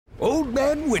Old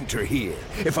Man Winter here.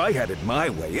 If I had it my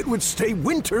way, it would stay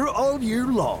winter all year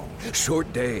long.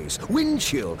 Short days, wind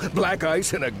chill, black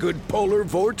ice, and a good polar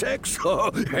vortex.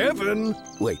 Oh, heaven!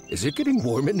 Wait, is it getting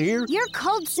warm in here? Your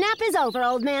cold snap is over,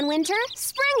 Old Man Winter.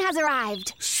 Spring has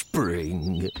arrived.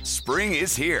 Spring. Spring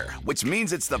is here, which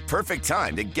means it's the perfect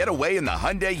time to get away in the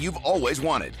Hyundai you've always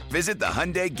wanted. Visit the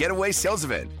Hyundai Getaway Sales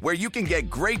Event, where you can get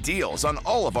great deals on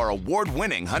all of our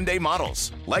award-winning Hyundai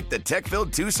models, like the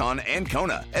tech-filled Tucson and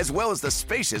Kona, as well as the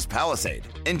spacious Palisade.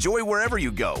 Enjoy wherever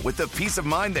you go with the peace of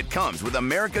mind that comes with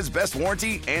America's best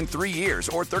warranty and 3 years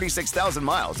or 36,000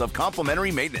 miles of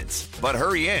complimentary maintenance. But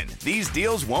hurry in, these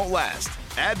deals won't last.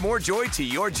 Add more joy to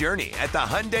your journey at the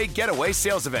Hyundai Getaway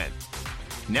Sales Event.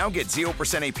 Now get 0%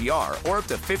 APR or up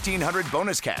to $1,500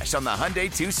 bonus cash on the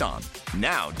Hyundai Tucson.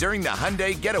 Now, during the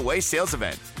Hyundai Getaway Sales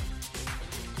Event.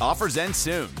 Offers end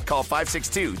soon. Call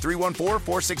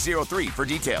 562-314-4603 for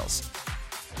details.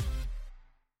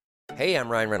 Hey, I'm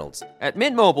Ryan Reynolds. At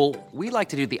Mint Mobile, we like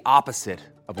to do the opposite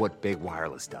of what Big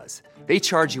Wireless does. They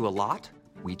charge you a lot,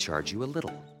 we charge you a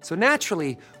little. So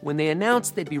naturally, when they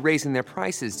announced they'd be raising their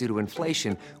prices due to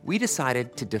inflation, we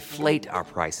decided to deflate our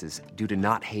prices due to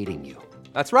not hating you.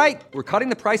 That's right. We're cutting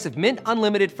the price of Mint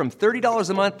Unlimited from $30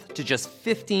 a month to just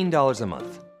 $15 a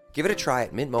month. Give it a try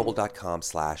at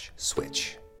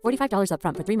mintmobile.com/switch. $45 up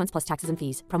front for 3 months plus taxes and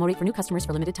fees. Promo rate for new customers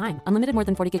for limited time. Unlimited more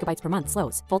than 40 gigabytes per month.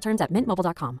 Slows full terms at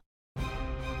mintmobile.com.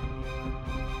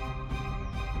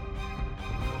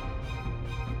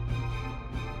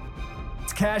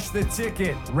 Cash the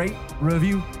ticket. Rate,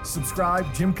 review,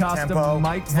 subscribe. Jim Costa, Tempo,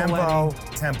 Mike tempo,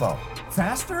 Valenti. tempo.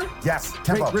 Faster? Yes,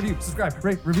 tempo. Rate, review, subscribe.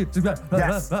 Rate, review, subscribe.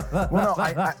 Yes. Well,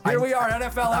 no, Here we are,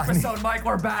 NFL episode. Mike,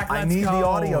 we're back. Let's I need go. the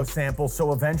audio sample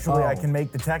so eventually I can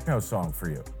make the techno song for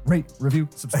you. Rate, review,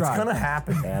 subscribe. It's gonna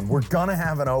happen, man. We're gonna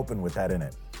have an open with that in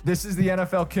it. This is the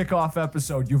NFL kickoff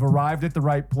episode. You've arrived at the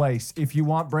right place. If you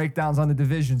want breakdowns on the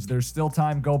divisions, there's still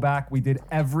time. Go back. We did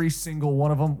every single one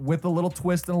of them with a little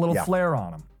twist and a little flair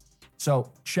on them.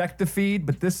 So check the feed,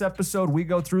 but this episode, we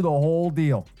go through the whole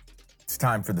deal. It's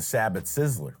time for the Sabbath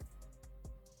Sizzler.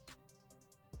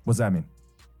 What does that mean?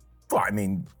 Well, I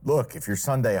mean, look, if your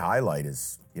Sunday highlight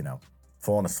is,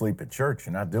 falling asleep at church,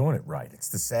 you're not doing it right. It's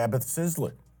the Sabbath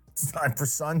Sizzler. It's time for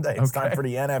Sunday. It's time for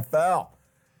the NFL.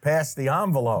 Pass the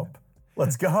envelope.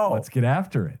 Let's go. Let's get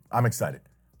after it. I'm excited.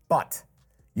 But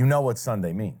you know what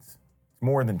Sunday means. It's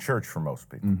more than church for most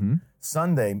people. Mm-hmm.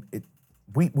 Sunday,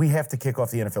 we have to kick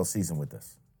off the NFL season with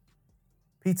this.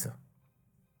 Pizza.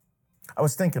 I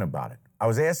was thinking about it. I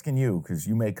was asking you, because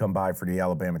you may come by for the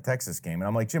Alabama-Texas game, and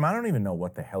I'm like, Jim, I don't even know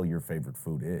what the hell your favorite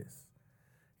food is.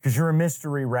 Because you're a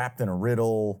mystery wrapped in a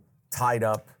riddle, tied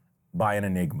up by an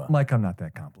enigma. Like I'm not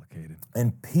that complicated.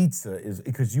 And pizza is,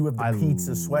 because you have the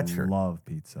pizza sweatshirt. I love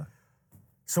pizza.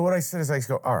 So what I said is, I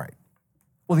go, all right.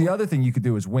 Well, the other thing you could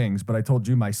do is wings, but I told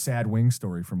you my sad wing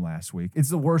story from last week. It's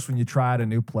the worst when you try out a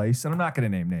new place, and I'm not going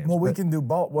to name names. Well, we can do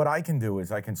both. What I can do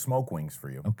is I can smoke wings for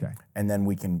you. Okay. And then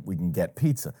we can get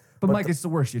pizza. But Mike, it's the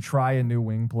worst. You try a new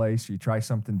wing place, you try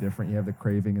something different, you have the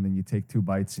craving, and then you take 2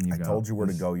 bites and you go. I told you where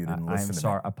to go. You didn't listen to me. I'm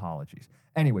sorry. Apologies.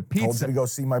 Anyway, pizza. Told you to go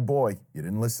see my boy. You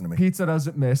didn't listen to me. Pizza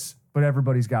doesn't miss, but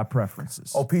everybody's got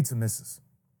preferences. Oh, pizza misses.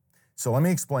 So let me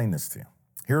explain this to you.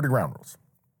 Here are the ground rules.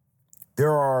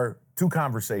 There are 2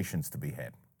 conversations to be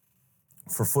had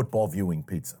for football viewing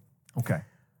pizza. Okay.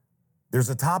 There's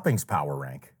a toppings power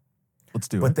rank. Let's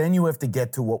do it. But then you have to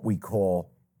get to what we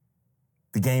call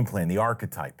the game plan, the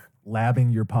archetype.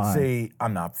 Labbing your pie. See,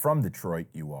 I'm not from Detroit.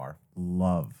 You are.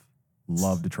 Love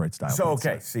Detroit style So,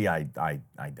 pizza. okay. See, I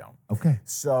don't. Okay.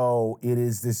 So it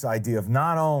is this idea of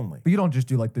not only. But you don't just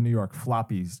do like the New York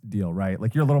floppies deal, right?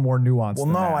 Like you're a little more nuanced Well,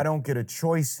 than no, that. I don't get a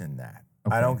choice in that.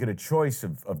 Okay. I don't get a choice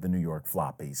of the New York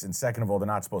floppies. And second of all, they're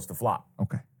not supposed to flop.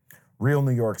 Okay. Real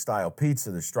New York style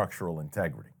pizza, there's structural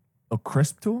integrity. A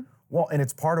crisp to them? Well, and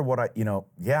it's part of what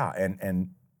and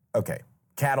okay,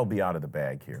 Cat will be out of the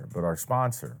bag here, but our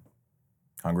sponsor,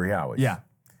 Hungry Howie's. Yeah,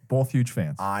 both huge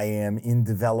fans. I am in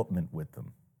development with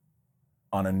them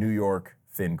on a New York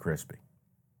Thin Crispy.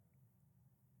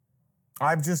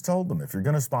 I've just told them, if you're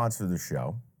going to sponsor the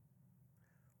show,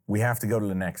 we have to go to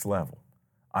the next level.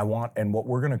 And what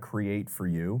we're going to create for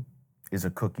you is a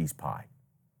cookies pie.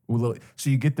 So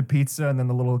you get the pizza and then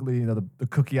the little, the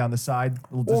cookie on the side.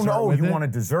 Oh no, you want a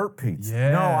dessert pizza?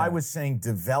 Yeah. No, I was saying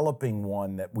developing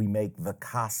one that we make the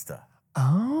Costa.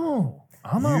 Oh,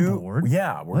 I'm on board.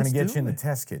 Yeah, we're going to get do you in the it.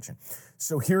 test kitchen.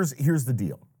 So here's the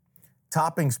deal.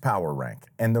 Toppings power rank.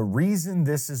 And the reason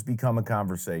this has become a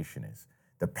conversation is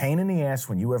the pain in the ass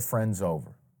when you have friends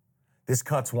over. This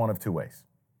cuts one of 2 ways.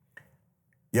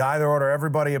 You either order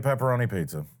everybody a pepperoni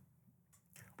pizza,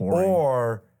 Boring.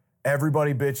 or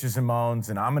everybody bitches and moans,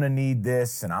 and I'm going to need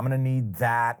this, and I'm going to need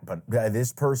that, but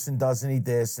this person doesn't eat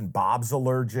this, and Bob's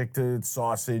allergic to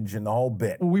sausage, and the whole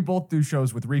bit. Well, we both do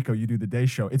shows with Rico. You do the day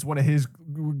show. It's one of his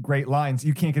great lines.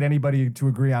 You can't get anybody to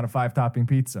agree on a 5-topping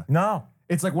pizza. No.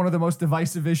 It's like one of the most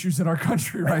divisive issues in our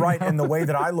country right now. Right, and the way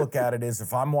that I look at it is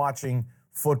if I'm watching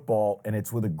football and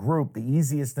it's with a group, the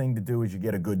easiest thing to do is you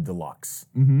get a good deluxe.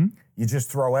 Mm-hmm. You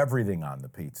just throw everything on the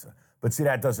pizza. But see,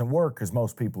 that doesn't work because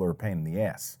most people are a pain in the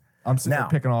ass. I'm sitting there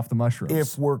picking off the mushrooms.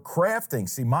 If we're crafting,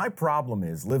 see, my problem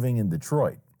is living in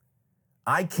Detroit,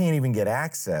 I can't even get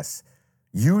access,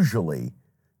 usually,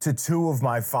 to 2 of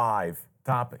my 5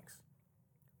 toppings.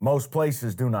 Most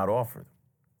places do not offer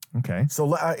them. Okay.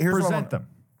 So here's Present them.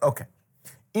 Okay.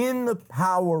 In the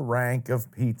power rank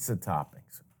of pizza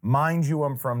toppings, mind you,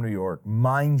 I'm from New York.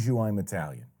 Mind you, I'm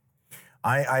Italian.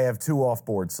 I have 2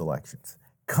 off-board selections.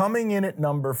 Coming in at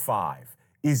number 5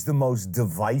 is the most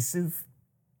divisive.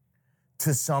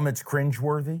 To some, it's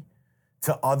cringeworthy.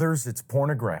 To others, it's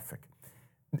pornographic.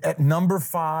 At number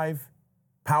 5,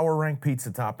 power rank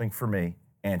pizza topping for me,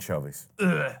 anchovies.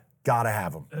 Ugh. Gotta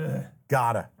have them. Ugh.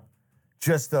 Gotta.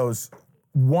 Just those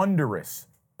wondrous,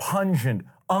 pungent,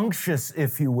 unctuous,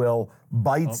 if you will,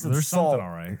 bites of there's salt. Something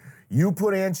all right. You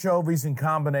put anchovies in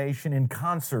combination, in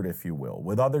concert, if you will,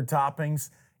 with other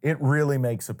toppings, it really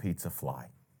makes a pizza fly.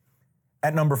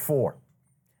 At number 4,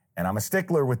 and I'm a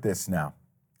stickler with this now,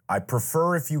 I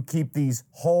prefer if you keep these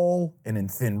whole and in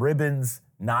thin ribbons,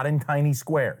 not in tiny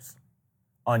squares.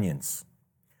 Onions.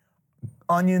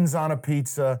 Onions on a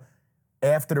pizza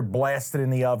after they're blasted in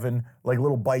the oven like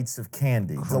little bites of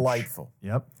candy. Crunch. Delightful.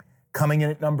 Yep. Coming in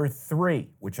at number 3,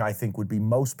 which I think would be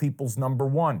most people's number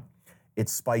 1,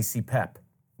 it's spicy pep.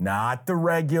 Not the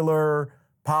regular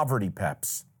poverty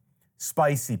peps.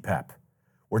 Spicy pep.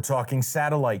 We're talking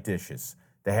satellite dishes.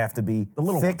 They have to be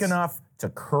thick enough to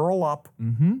curl up.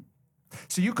 Mm-hmm.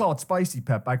 So you call it spicy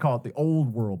pep. I call it the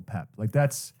old world pep. Like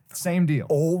that's same deal.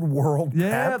 Old world pep?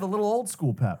 Yeah, the little old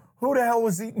school pep. Who the hell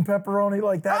was eating pepperoni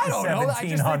like that in 1700? I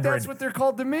just think that's what they're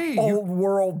called to me. Old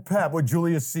world pep. What,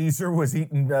 Julius Caesar was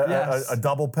eating Yes. a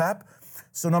double pep?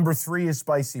 So number 3 is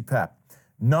spicy pep.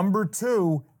 Number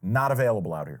 2, not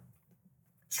available out here.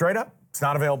 Straight up, it's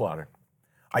not available out here.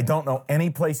 I don't know any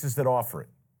places that offer it.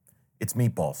 It's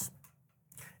meatballs.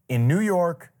 In New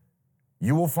York,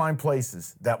 you will find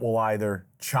places that will either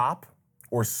chop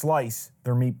or slice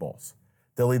their meatballs.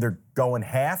 They'll either go in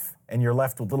half and you're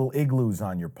left with little igloos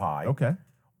on your pie. Okay.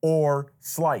 Or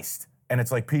sliced, and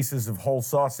it's like pieces of whole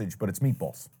sausage, but it's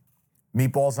meatballs.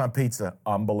 Meatballs on pizza,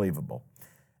 unbelievable.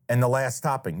 And the last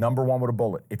topping, number 1 with a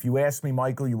bullet. If you ask me,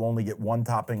 Michael, you only get 1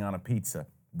 topping on a pizza,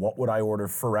 what would I order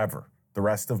forever, the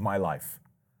rest of my life?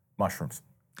 Mushrooms.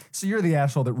 So you're the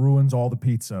asshole that ruins all the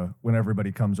pizza when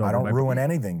everybody comes over. I don't ruin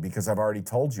anything because I've already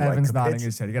told you. Evan's nodding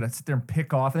his head. You got to sit there and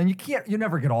pick off, and then you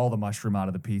never get all the mushroom out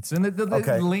of the pizza, and it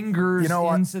lingers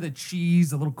into the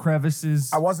cheese, the little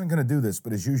crevices. I wasn't going to do this,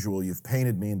 but as usual, you've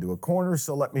painted me into a corner,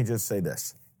 so let me just say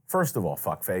this. First of all,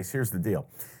 fuckface, here's the deal.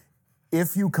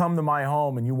 If you come to my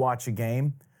home and you watch a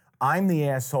game, I'm the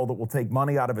asshole that will take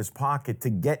money out of his pocket to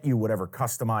get you whatever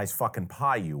customized fucking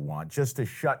pie you want, just to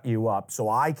shut you up so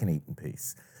I can eat in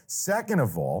peace. Second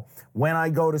of all, when I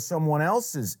go to someone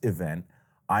else's event,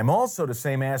 I'm also the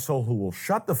same asshole who will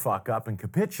shut the fuck up and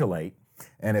capitulate.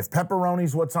 And if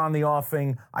pepperoni's what's on the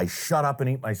offing, I shut up and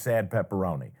eat my sad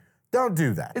pepperoni. Don't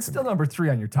do that. It's still number 3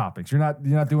 on your topics. You're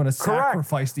not doing a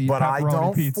sacrifice to eat but pepperoni I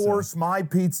don't pizza. force my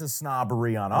pizza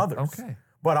snobbery on others. Okay.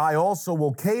 But I also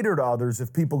will cater to others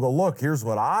if people go, look, here's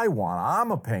what I want.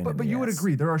 I'm a pain in the But you would ass.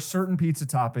 agree, there are certain pizza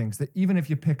toppings that even if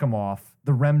you pick them off,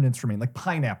 the remnants remain. Like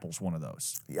pineapple's one of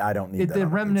those. Yeah, I don't need that. The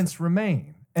remnants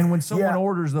remain. And when someone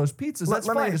orders those pizzas, that's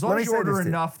fine. As long as you order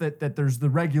enough that there's the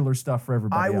regular stuff for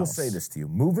everybody else. I will say this to you.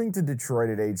 Moving to Detroit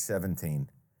at age 17,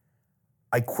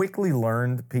 I quickly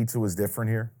learned pizza was different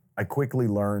here. I quickly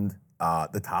learned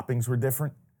the toppings were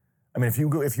different. I mean,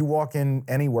 if you walk in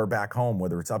anywhere back home,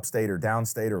 whether it's upstate or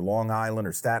downstate or Long Island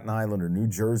or Staten Island or New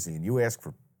Jersey, and you ask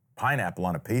for pineapple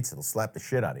on a pizza, they'll slap the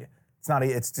shit out of you.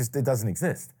 It doesn't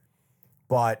exist.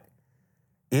 But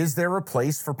is there a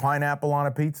place for pineapple on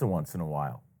a pizza once in a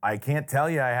while? I can't tell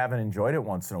you I haven't enjoyed it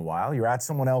once in a while. You're at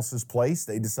someone else's place,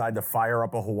 they decide to fire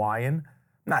up a Hawaiian.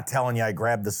 I'm not telling you I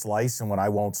grabbed the slice and when I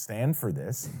won't stand for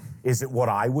this. Is it what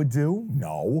I would do?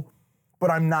 No. But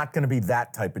I'm not going to be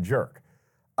that type of jerk.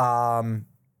 5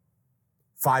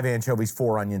 anchovies,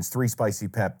 4 onions, 3 spicy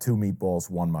pep, 2 meatballs,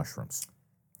 1 mushrooms.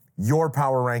 Your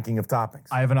power ranking of toppings.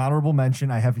 I have an honorable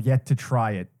mention. I have yet to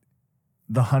try it.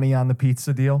 The honey on the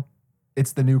pizza deal.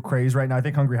 It's the new craze right now. I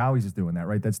think Hungry Howie's is doing that,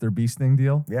 right? That's their bee sting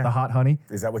deal. Yeah. The hot honey.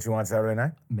 Is that what you want Saturday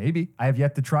night? Maybe. I have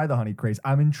yet to try the honey craze.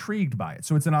 I'm intrigued by it.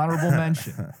 So it's an honorable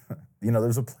mention. You know,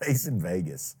 there's a place in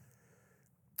Vegas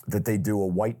that they do a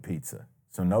white pizza.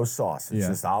 So no sauce. It's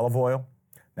just olive oil.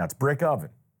 Now it's brick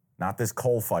oven, not this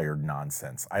coal-fired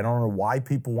nonsense. I don't know why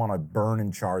people want to burn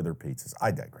and char their pizzas. I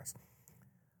digress.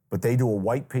 But they do a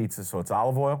white pizza, so it's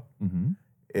olive oil. Mm-hmm.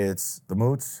 It's the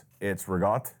moots. It's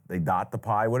regat. They dot the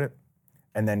pie with it.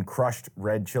 And then crushed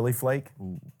red chili flake.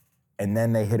 Ooh. And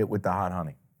then they hit it with the hot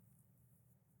honey.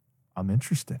 I'm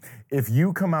interested. If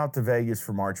you come out to Vegas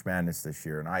for March Madness this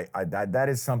year, and that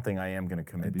is something I am going to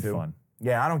commit to. It'd be fun.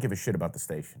 Yeah, I don't give a shit about the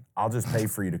station. I'll just pay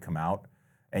for you to come out,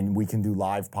 and we can do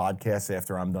live podcasts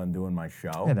after I'm done doing my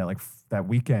show. Yeah, that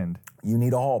weekend. You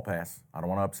need a hall pass. I don't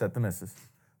want to upset the missus.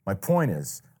 My point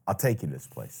is, I'll take you to this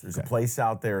place. There's a place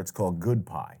out there, it's called Good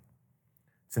Pie.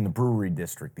 It's in the brewery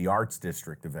district, the arts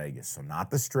district of Vegas. So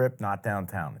not the Strip, not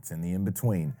downtown. It's in the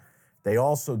in-between. They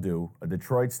also do a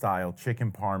Detroit-style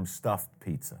chicken parm stuffed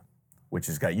pizza, which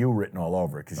has got you written all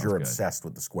over it because you're obsessed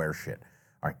with the square shit.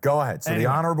 All right, go ahead. So the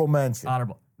honorable mention.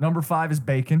 Honorable. Number 5 is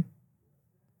bacon.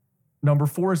 Number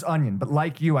 4 is onion. But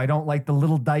like you, I don't like the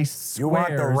little diced squares. You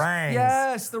want the rangs.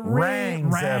 Yes, the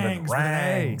rangs.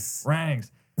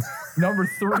 Rangs. Number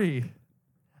 3,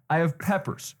 I have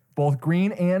peppers. Both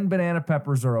green and banana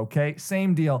peppers are okay.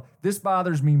 Same deal. This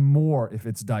bothers me more if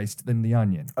it's diced than the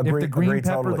onion. If the green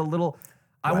pepper, totally. the little,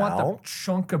 I want the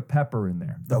chunk of pepper in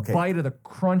there. The bite of the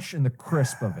crunch and the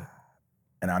crisp of it.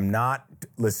 And I'm not,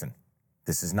 listen,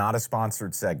 this is not a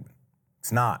sponsored segment.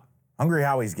 It's not. Hungry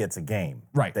Howie's gets a game.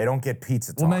 Right. They don't get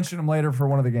pizza talk. We'll mention them later for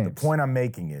one of the games. The point I'm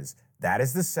making is that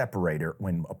is the separator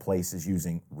when a place is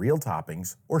using real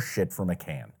toppings or shit from a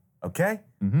can. Okay?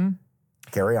 Mm-hmm.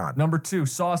 Carry on. Number 2,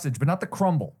 sausage, but not the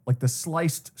crumble, like the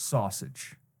sliced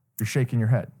sausage. You're shaking your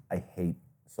head. I hate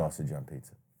sausage on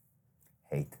pizza.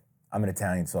 Hate. I'm an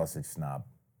Italian sausage snob.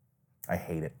 I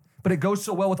hate it. But it goes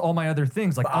so well with all my other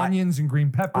things, like onions and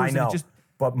green peppers. I know. And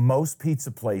but most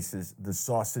pizza places, the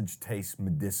sausage tastes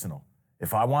medicinal.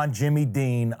 If I want Jimmy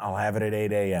Dean, I'll have it at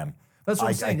 8 a.m. That's what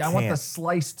I'm saying. I want the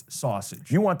sliced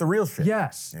sausage. You want the real shit?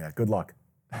 Yes. Yeah, good luck.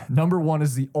 Number 1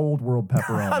 is the old world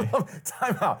pepperoni.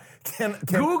 Time out. Can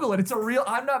Google it. It's a real.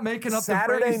 I'm not making up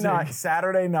Saturday the phrasing.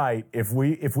 Saturday night, if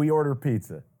we order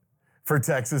pizza for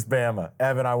Texas Bama,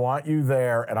 Evan, I want you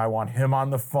there, and I want him on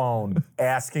the phone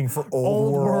asking for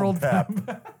old world pep.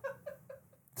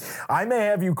 I may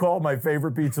have you call my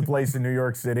favorite pizza place in New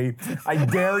York City. I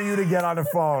dare you to get on the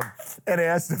phone and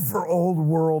ask them for old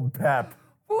world pep.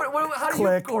 How do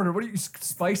you order? What are you,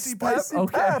 spicy pep?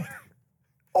 Okay. Pep.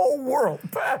 Old world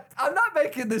pep. I'm not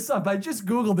making this up. I just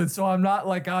Googled it, so I'm not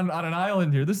like on an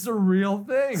island here. This is a real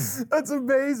thing. That's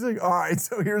amazing. All right,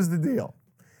 so here's the deal.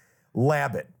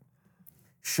 Labbit.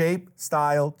 Shape,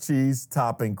 style, cheese,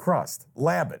 topping, crust.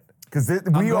 Labbit. Because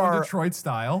we are Detroit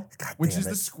style, which is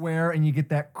the square, and you get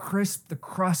that crisp, the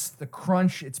crust, the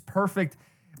crunch. It's perfect.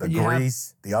 The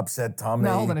grease, the upset tummy.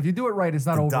 Now, hold on. If you do it right, it's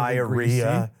not overly diarrhea.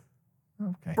 Greasy.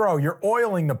 Okay. Bro, you're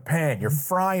oiling the pan. You're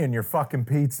frying your fucking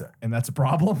pizza. And that's a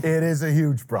problem? It is a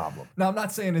huge problem. Now, I'm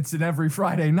not saying it's an every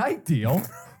Friday night deal.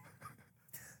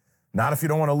 Not if you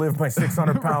don't want to live my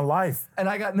 600-pound life. And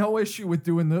I got no issue with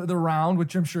doing the round,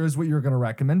 which I'm sure is what you're going to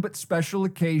recommend, but special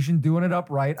occasion, doing it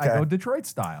upright, I go Detroit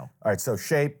style. All right, so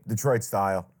shape, Detroit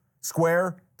style.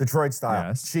 Square, Detroit style.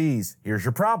 Yes. Cheese, here's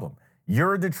your problem.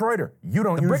 You're a Detroiter. You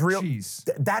don't use real cheese.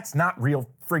 That's not real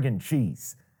friggin'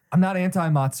 cheese. I'm not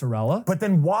anti-mozzarella. But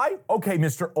then why? Okay,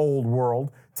 Mr. Old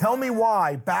World, tell me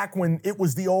why back when it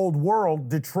was the old world,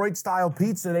 Detroit-style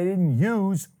pizza, they didn't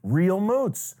use real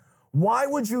moots. Why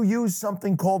would you use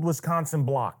something called Wisconsin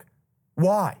block?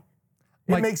 Why?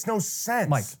 It makes no sense.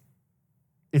 Mike,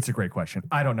 it's a great question.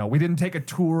 I don't know. We didn't take a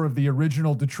tour of the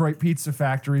original Detroit pizza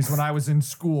factories when I was in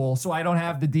school, so I don't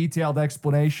have the detailed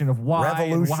explanation of why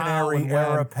Revolutionary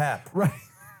era pep. Right.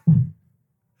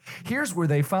 Here's where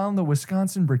they found the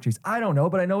Wisconsin brick cheese. I don't know,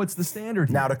 but I know it's the standard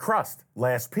here. Now the crust,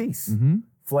 last piece.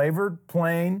 Flavored,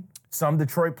 plain. Some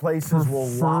Detroit places will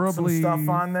lop some stuff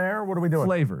on there. What are we doing?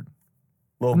 Flavored.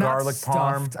 Little Not garlic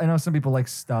stuffed. parm. I know some people like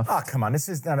stuffed. Oh, come on. This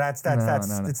is, no, it's not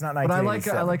 1987.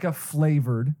 But I like a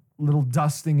flavored, little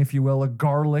dusting, if you will, a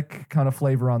garlic kind of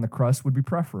flavor on the crust would be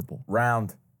preferable.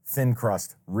 Round, thin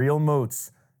crust, real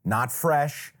moots, not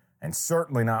fresh, and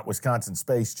certainly not Wisconsin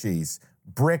space cheese.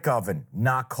 Brick oven,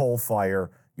 not coal fire.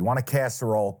 You want a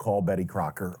casserole, call Betty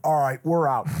Crocker. All right, we're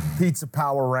out. Pizza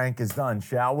Power Rank is done,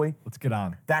 shall we? Let's get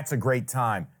on. That's a great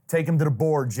time Take him to the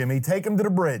board, Jimmy. Take him to the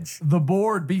bridge. The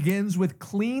board begins with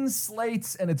clean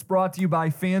slates, and it's brought to you by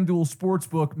FanDuel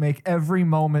Sportsbook. Make every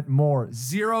moment more.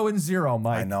 0-0,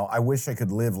 Mike. I know. I wish I could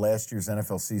live last year's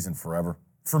NFL season forever.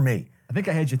 For me. I think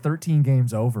I had you 13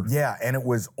 games over. Yeah, and it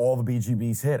was all the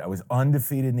BGBs hit. I was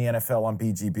undefeated in the NFL on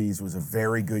BGBs. It was a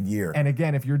very good year. And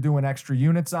again, if you're doing extra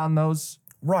units on those.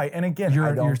 Right, and again,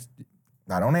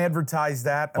 I don't advertise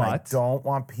that, and I don't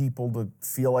want people to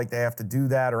feel like they have to do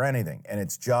that or anything. And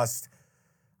it's just,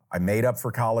 I made up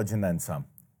for college and then some.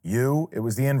 It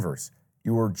was the inverse.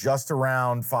 You were just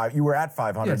around you were at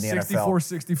 500 in the 64,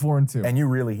 NFL. 64-2. And you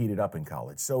really heated up in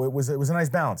college. So it was a nice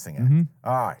balancing act.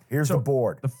 All right, here's the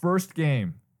board. The first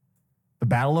game, the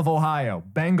Battle of Ohio.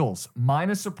 Bengals,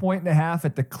 -1.5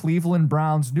 at the Cleveland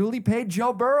Browns. Newly paid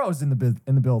Joe Burrow's in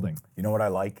the building. You know what I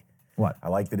like? What? I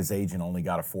like that his agent only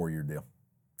got a 4-year deal.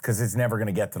 Because it's never going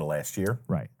to get to the last year.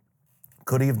 Right.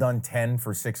 Could he have done 10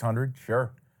 for 600?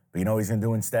 Sure. But you know what he's going to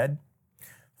do instead?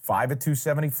 5 at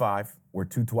 275, where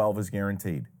 212 is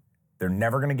guaranteed. They're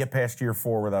never going to get past year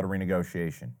 4 without a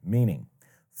renegotiation. Meaning,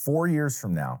 4 years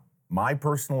from now, my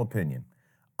personal opinion,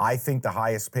 I think the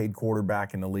highest paid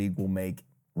quarterback in the league will make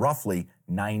roughly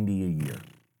 90 a year.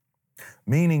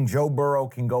 Meaning Joe Burrow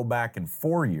can go back in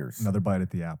 4 years. Another bite at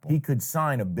the apple. He could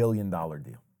sign $1 billion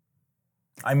deal.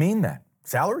 I mean that.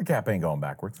 Salary cap ain't going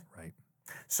backwards. Right.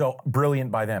 So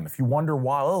brilliant by them. If you wonder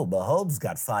why, the Hubs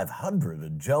got 500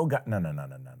 and Joe got, no.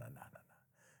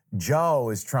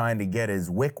 Joe is trying to get his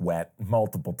wick wet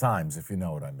multiple times, if you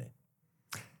know what I mean.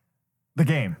 The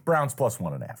game. Browns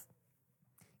 +1.5.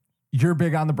 You're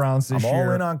big on the Browns this year. I'm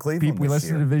all in on Cleveland We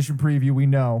listen to Division Preview, we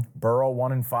know. Burrow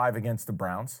 1-5 against the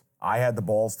Browns. I had the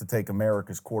balls to take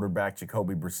America's quarterback,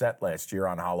 Jacoby Brissett, last year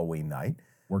on Halloween night.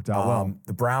 Worked out well.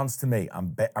 The Browns, to me,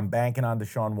 I'm banking on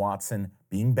Deshaun Watson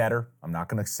being better. I'm not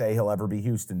going to say he'll ever be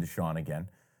Houston Deshaun again.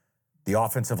 The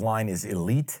offensive line is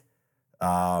elite.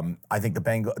 I think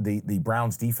the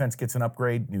Browns defense gets an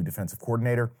upgrade, new defensive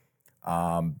coordinator.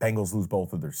 Bengals lose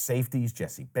both of their safeties,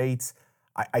 Jesse Bates.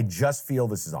 I just feel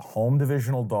this is a home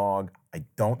divisional dog. I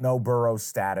don't know Burrow's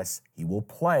status. He will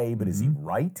play, but is he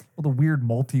right? Well, the weird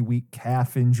multi-week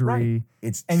calf injury. Right.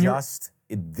 It's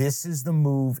this is the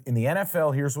move. In the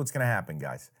NFL, here's what's going to happen,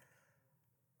 guys.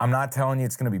 I'm not telling you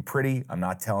it's going to be pretty. I'm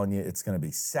not telling you it's going to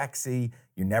be sexy.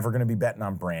 You're never going to be betting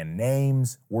on brand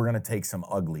names. We're going to take some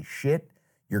ugly shit.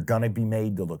 You're going to be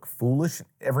made to look foolish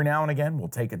every now and again. We'll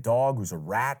take a dog who's a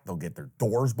rat. They'll get their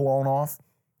doors blown off.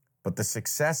 But the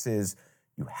success is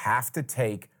you have to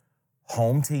take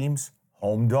home teams,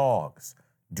 home dogs.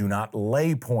 Do not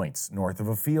lay points north of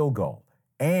a field goal.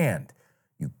 And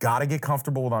you got to get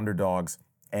comfortable with underdogs.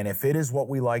 And if it is what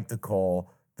we like to call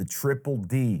the triple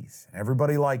Ds,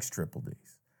 everybody likes triple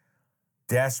Ds,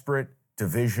 desperate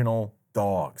divisional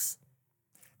dogs.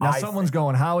 Now, someone's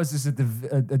going, how is this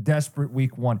a desperate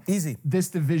week one? Easy. This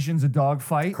division's a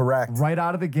dogfight. Correct. Right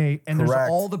out of the gate. And there's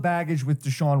all the baggage with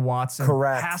Deshaun Watson.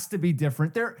 Correct. Has to be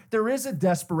different. There is a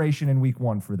desperation in week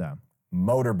one for them.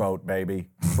 Motorboat, baby.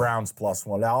 Browns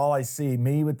 +1. Now, all I see,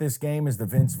 me with this game, is the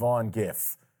Vince Vaughn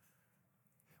gif.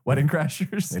 Wedding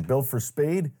Crashers. They built for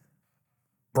speed.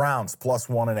 Browns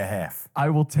 +1.5. I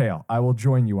will tail. I will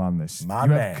join you on this. My you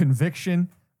man. have conviction.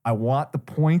 I want the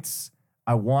points.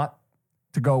 I want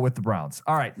to go with the Browns.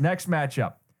 All right, next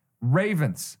matchup.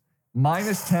 Ravens,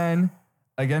 -10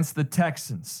 against the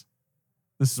Texans.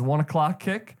 This is a 1 o'clock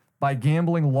kick. By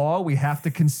gambling law, we have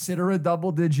to consider a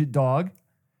double-digit dog.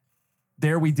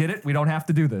 There, we did it. We don't have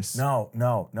to do this.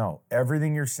 No.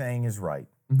 Everything you're saying is right.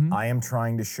 I am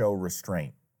trying to show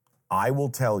restraint. I will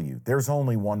tell you, there's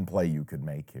only one play you could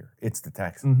make here. It's the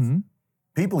Texans.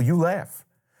 People, you laugh.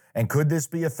 And could this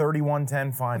be a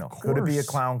 31-10 final? Could it be a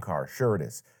clown car? Sure it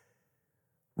is.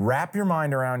 Wrap your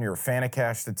mind around you're a fan of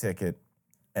Cash the Ticket,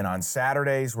 and on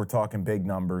Saturdays, we're talking big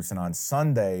numbers, and on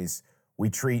Sundays, we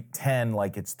treat 10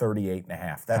 like it's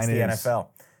 38.5. That's the NFL.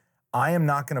 I am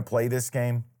not going to play this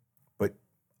game, but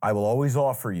I will always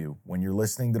offer you, when you're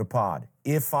listening to the pod,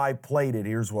 if I played it,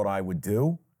 here's what I would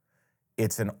do.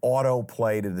 It's an auto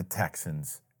play to the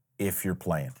Texans if you're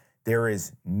playing. There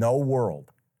is no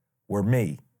world where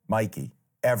me, Mikey,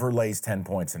 ever lays 10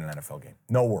 points in an NFL game.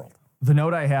 No world. The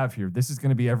note I have here, this is going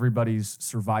to be everybody's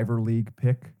Survivor League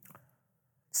pick.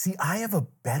 See, I have a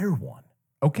better one.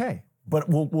 Okay. But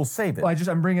we'll save it. Well,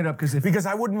 I'm bringing it up because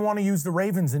I wouldn't want to use the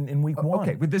Ravens in week one.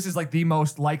 Okay, but this is like the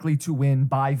most likely to win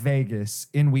by Vegas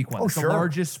in week one. Oh, it's sure. the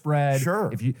largest spread.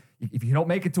 Sure. If you don't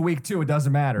make it to week 2, it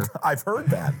doesn't matter. I've heard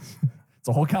that. It's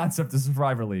a whole concept of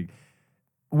Survivor League.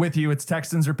 With you, it's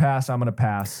Texans or pass. I'm going to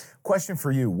pass. Question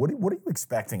for you. What are you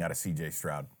expecting out of C.J.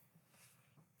 Stroud?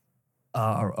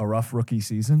 A rough rookie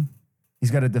season.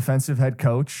 He's got a defensive head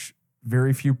coach,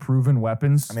 very few proven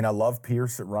weapons. I mean, I love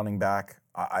Pierce at running back.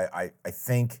 I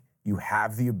think you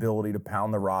have the ability to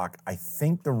pound the rock. I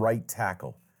think the right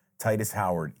tackle, Titus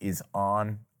Howard, is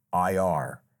on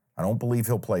IR. I don't believe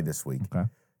he'll play this week. Okay.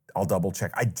 I'll double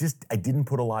check. I didn't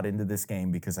put a lot into this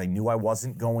game because I knew I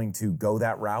wasn't going to go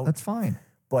that route. That's fine.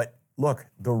 But look,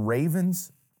 the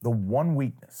Ravens, the one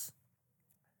weakness,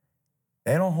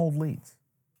 they don't hold leads.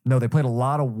 No, they played a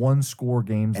lot of one-score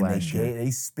games And last year.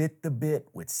 They spit the bit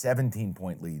with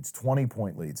 17-point leads,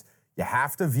 20-point leads. You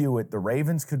have to view it. The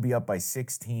Ravens could be up by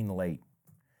 16 late,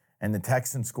 and the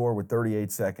Texans score with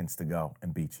 38 seconds to go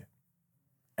and beat you.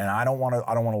 And I don't want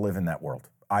to live in that world,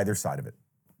 either side of it.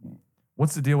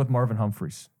 What's the deal with Marvin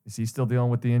Humphreys? Is he still dealing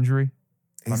with the injury?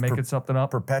 Am I making something up?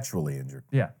 Perpetually injured.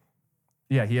 Yeah.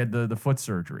 Yeah, he had the foot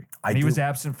surgery. He was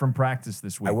absent from practice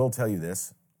this week. I will tell you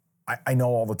this. I know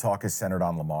all the talk is centered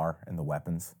on Lamar and the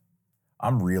weapons.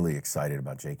 I'm really excited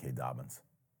about J.K. Dobbins.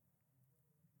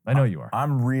 I know you are.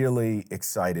 I'm really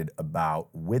excited about,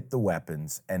 with the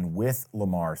weapons and with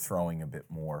Lamar throwing a bit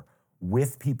more,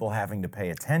 with people having to pay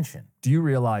attention. Do you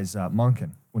realize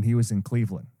Monken, when he was in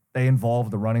Cleveland, they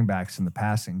involved the running backs in the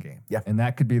passing game? Yeah. And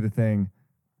that could be the thing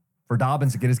for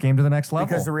Dobbins to get his game to the next level.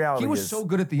 Because the reality he was is, so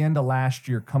good at the end of last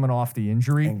year coming off the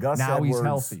injury. and Gus now Edwards, he's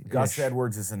healthy. Gus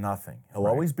Edwards is a nothing. He'll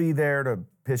always be there to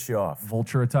piss you off.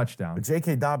 Vulture a touchdown. But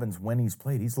J.K. Dobbins, when he's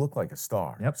played, he's looked like a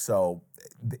star. Yep. So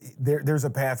there's a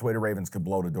pathway to Ravens could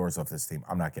blow the doors off this team.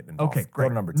 I'm not getting involved. Okay, great. Go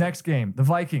to number 2. Next game, the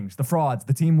Vikings, the frauds,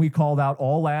 the team we called out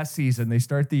all last season. They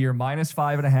start the year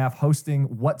 -5.5, hosting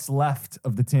what's left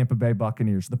of the Tampa Bay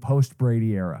Buccaneers, the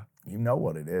post-Brady era. You know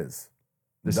what it is.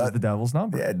 This is the devil's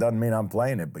number. Yeah, it doesn't mean I'm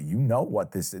playing it, but you know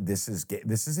what this is.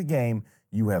 This is a game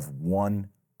you have one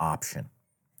option.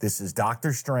 This is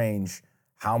Doctor Strange.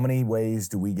 How many ways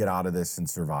do we get out of this and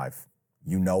survive?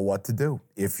 You know what to do.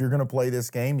 If you're going to play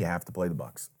this game, you have to play the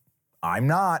Bucs. I'm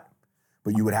not,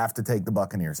 but you would have to take the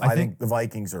Buccaneers. I think the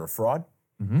Vikings are a fraud.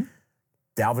 Mm-hmm.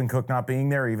 Dalvin Cook not being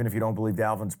there, even if you don't believe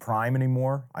Dalvin's prime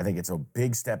anymore, I think it's a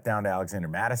big step down to Alexander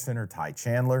Mattison or Ty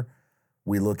Chandler.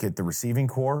 We look at the receiving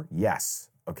core. Yes.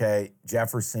 Okay.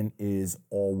 Jefferson is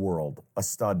all world, a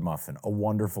stud muffin, a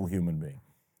wonderful human being.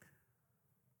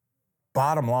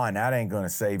 Bottom line, that ain't going to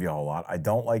save you a whole lot. I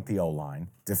don't like the O-line.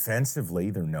 Defensively,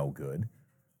 they're no good.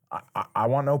 I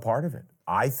want no part of it.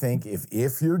 I think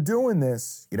if you're doing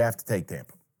this, you'd have to take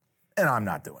Tampa. And I'm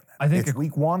not doing that. I think it's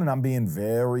week 1, and I'm being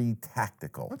very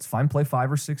tactical. That's fine. Play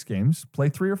 5 or 6 games. Play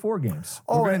 3 or 4 games.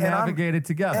 We're going to navigate it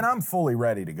together. And I'm fully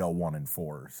ready to go 1-4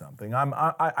 or something.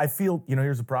 I feel,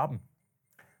 here's the problem.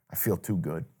 I feel too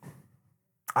good.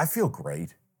 I feel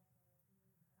great.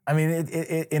 I mean,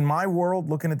 in my world,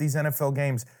 looking at these NFL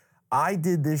games, I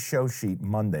did this show sheet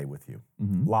Monday with you.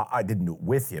 Mm-hmm. I didn't do it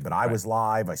with you, but I was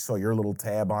live. I saw your little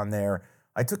tab on there.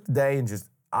 I took the day and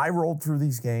I rolled through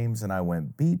these games and I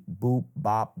went beep, boop,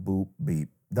 bop, boop, beep.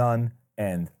 Done.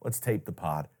 And let's tape the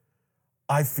pod.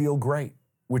 I feel great,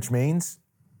 which means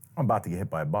I'm about to get hit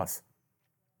by a bus.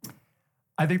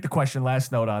 I think the question,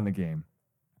 last note on the game,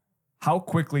 how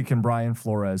quickly can Brian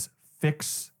Flores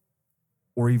fix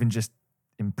or even just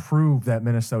improve that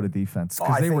Minnesota defense?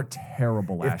 Because they were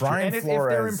terrible last year. And if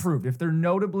they're improved, if they're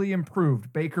notably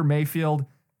improved, Baker Mayfield,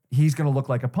 he's going to look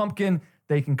like a pumpkin.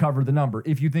 They can cover the number.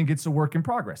 If you think it's a work in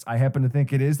progress, I happen to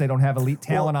think it is. They don't have elite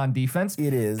talent on defense.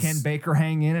 It is. Can Baker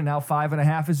hang in? And now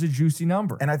 5.5 is a juicy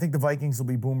number. And I think the Vikings will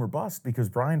be boom or bust because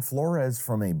Brian Flores,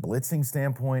 from a blitzing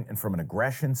standpoint and from an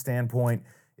aggression standpoint,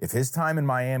 if his time in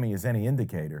Miami is any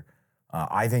indicator,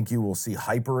 I think you will see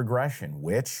hyper-aggression,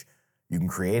 which you can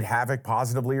create havoc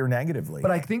positively or negatively.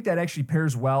 But I think that actually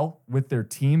pairs well with their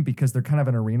team because they're kind of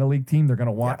an arena league team. They're going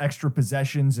to want extra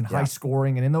possessions and high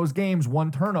scoring. And in those games, one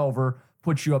turnover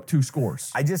puts you up 2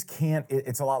 scores. I just can't.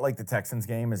 It's a lot like the Texans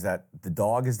game, is that the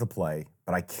dog is the play,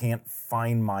 but I can't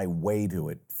find my way to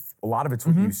it. A lot of it's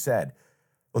what you said.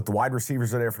 Look, the wide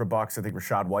receivers are there for the Bucs. I think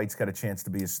Rashad White's got a chance to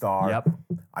be a star. Yep.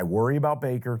 I worry about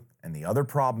Baker. And the other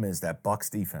problem is that Bucs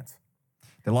defense.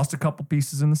 They lost a couple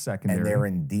pieces in the secondary. And they're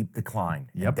in deep decline.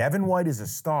 Yep. And Devin White is a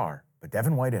star, but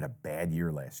Devin White had a bad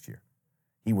year last year.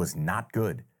 He was not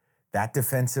good. That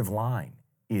defensive line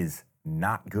is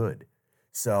not good.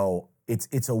 So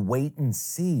it's a wait and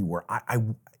see where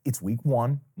it's week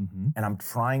 1, and I'm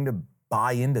trying to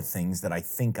buy into things that I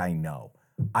think I know.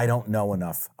 I don't know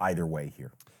enough either way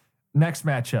here. Next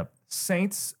matchup,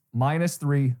 Saints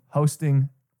 -3 hosting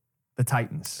the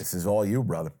Titans. This is all you,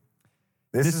 brother.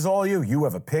 This is all you. You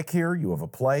have a pick here. You have a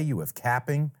play. You have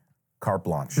capping. Carte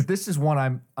blanche. But this is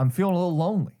one I'm feeling a little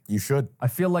lonely. You should. I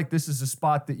feel like this is a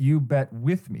spot that you bet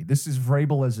with me. This is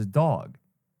Vrabel as a dog.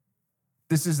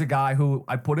 This is the guy who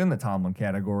I put in the Tomlin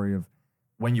category of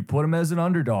when you put him as an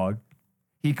underdog,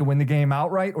 he can win the game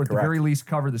outright or at the very least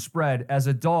cover the spread. As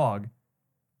a dog,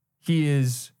 he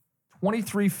is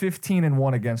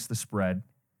 23-15-1 against the spread.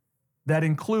 That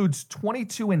includes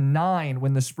 22-9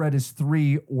 when the spread is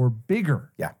 3 or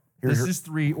bigger. Yeah. This is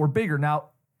 3 or bigger. Now,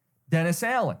 Dennis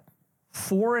Allen,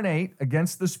 4-8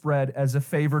 against the spread as a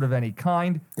favorite of any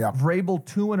kind. Yeah. Vrabel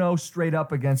 2-0 straight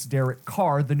up against Derek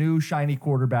Carr, the new shiny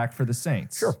quarterback for the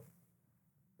Saints. Sure.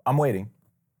 I'm waiting.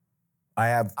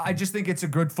 I just think it's a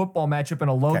good football matchup in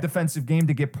a low defensive game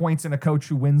to get points and a coach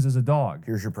who wins as a dog.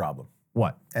 Here's your problem.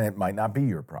 What? And it might not be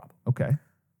your problem. Okay.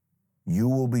 You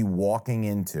will be walking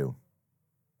into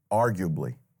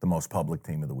arguably the most public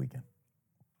team of the weekend.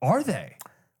 Are they?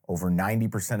 Over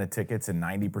 90% of tickets and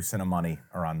 90% of money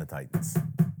are on the Titans.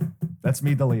 That's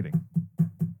me deleting.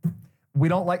 We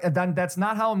don't like that's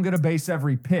not how I'm going to base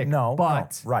every pick. No,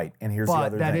 right. And here's the other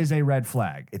thing. That is a red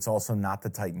flag. It's also not the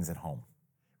Titans at home.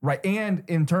 Right. And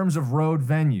in terms of road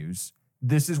venues,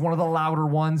 this is one of the louder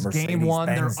ones. Game one,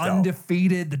 they're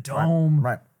undefeated, the Dome.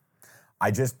 Right.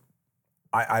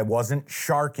 I wasn't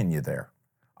sharking you there.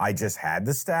 I just had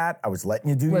the stat. I was letting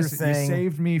you do your thing. You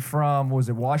saved me from, was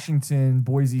it Washington,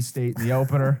 Boise State in the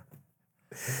opener?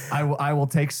 I will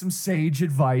take some sage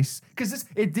advice because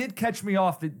it did catch me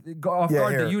off guard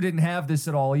that you didn't have this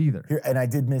at all either. Here, and I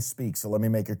did misspeak, so let me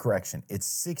make a correction. It's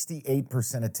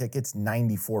 68% of tickets,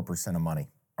 94% of money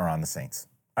are on the Saints.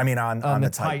 I mean, on the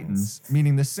Titans.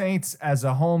 Meaning the Saints as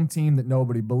a home team that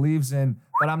nobody believes in,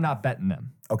 but I'm not betting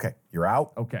them. Okay, you're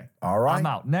out? Okay. All right. I'm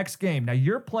out. Next game. Now,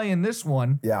 you're playing this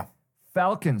one. Yeah.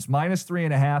 Falcons,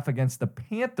 -3.5 against the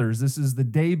Panthers. This is the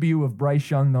debut of Bryce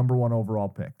Young, number 1 overall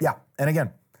pick. Yeah, and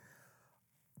again,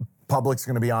 public's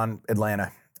going to be on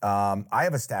Atlanta. I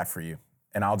have a stat for you,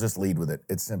 and I'll just lead with it.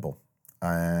 It's simple.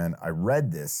 And I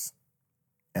read this,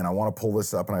 and I want to pull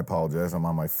this up, and I apologize. I'm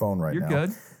on my phone right now. You're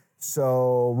good.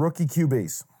 So, rookie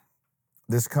QBs.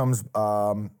 This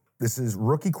is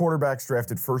rookie quarterbacks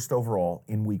drafted first overall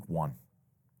in week 1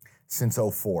 since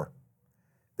 2004.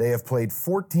 They have played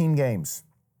 14 games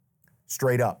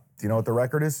straight up. Do you know what the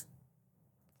record is?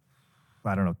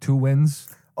 I don't know, 2 wins?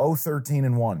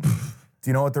 0-13-1. Do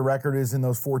you know what the record is in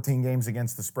those 14 games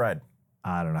against the spread?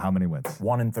 I don't know. How many wins?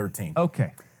 1-13.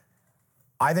 Okay.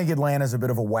 I think Atlanta's a bit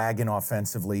of a wagon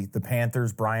offensively. The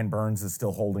Panthers, Brian Burns is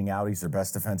still holding out. He's their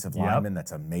best defensive lineman.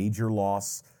 That's a major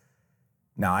loss.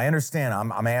 Now, I understand.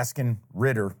 I'm asking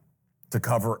Ritter to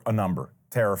cover a number.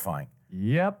 Terrifying.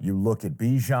 Yep. You look at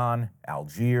Bijan,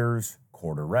 Algiers,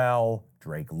 Cordarrelle,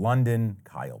 Drake London,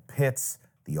 Kyle Pitts,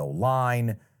 the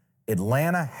O-line.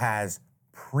 Atlanta has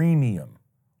premium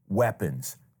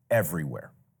weapons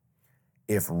everywhere.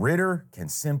 If Ritter can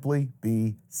simply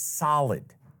be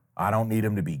solid, I don't need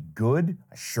him to be good.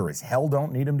 I sure as hell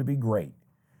don't need him to be great.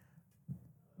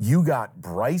 You got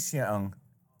Bryce Young,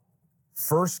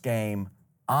 first game,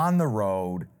 on the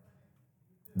road.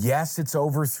 Yes, it's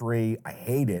over 3. I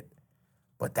hate it.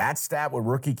 But that stat with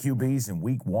rookie QBs in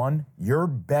week 1, you're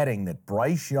betting that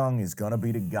Bryce Young is going to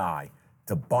be the guy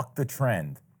to buck the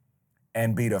trend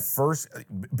and be the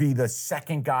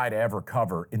second guy to ever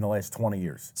cover in the last 20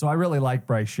 years. So I really like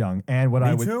Bryce Young. And what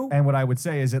I would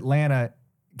say is Atlanta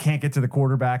can't get to the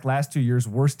quarterback. Last 2 years,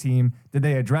 worst team. Did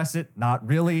they address it? Not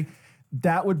really.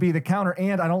 That would be the counter,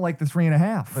 and I don't like the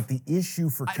 3.5. But the issue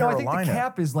for Carolina, I think the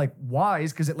cap is like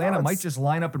wise because Atlanta might just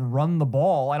line up and run the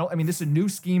ball. This is a new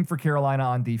scheme for Carolina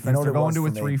on defense. They're going to a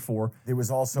 3-4. There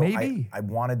was also maybe I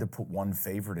wanted to put one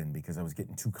favorite in because I was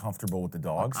getting too comfortable with the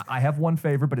dogs. I have one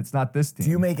favorite, but it's not this team.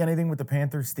 Do you make anything with the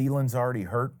Panthers? Thielen's already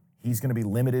hurt. He's going to be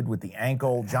limited with the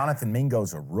ankle. Jonathan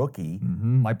Mingo's a rookie.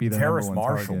 Might be the Terrace number 1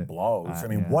 Marshall target.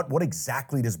 blows. What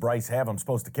exactly does Bryce have I'm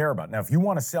supposed to care about? Now, if you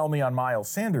want to sell me on Miles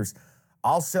Sanders,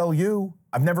 I'll sell you.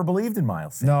 I've never believed in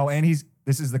Miles Sanders. No, and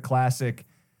this is the classic.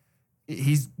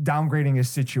 He's downgrading his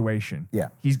situation. Yeah.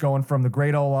 He's going from the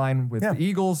great O-line with the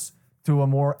Eagles to a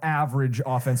more average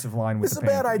offensive line with the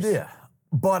Panthers. It's a bad idea,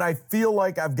 but I feel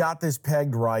like I've got this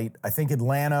pegged right. I think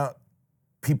Atlanta,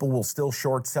 people will still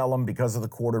short sell them because of the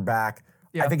quarterback.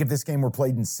 Yeah. I think if this game were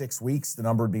played in 6 weeks, the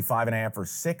number would be 5.5 or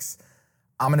 6.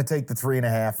 I'm going to take the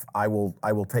 3.5. I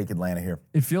will take Atlanta here.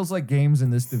 It feels like games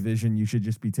in this division, you should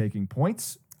just be taking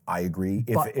points. I agree.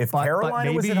 If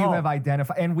Carolina was at home. Maybe you have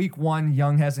identified. And week 1,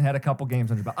 Young hasn't had a couple games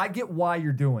under belt. I get why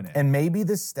you're doing it. And maybe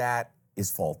the stat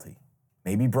is faulty.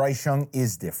 Maybe Bryce Young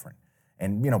is different.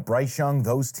 And, Bryce Young,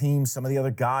 those teams, some of the other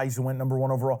guys who went number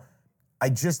 1 overall, I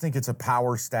just think it's a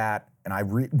power stat.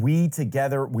 And we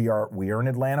together, we are an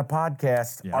Atlanta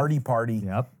podcast, Yep. Artie Party.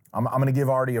 Yep. I'm going to give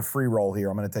Artie a free roll here.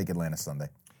 I'm going to take Atlanta Sunday.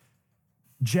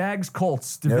 Jags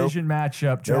Colts division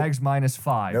matchup. Jags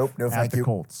 -5. Nope. No, at thank the you.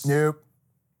 Colts. Nope.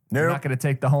 You're not going to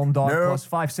take the home dog plus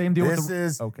 5. Same deal with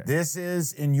the... This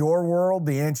is, in your world,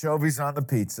 the anchovies on the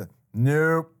pizza.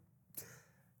 Nope.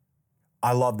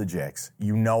 I love the Jags.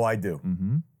 You know I do.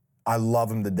 Mm-hmm. I love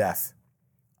them to death.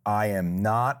 I am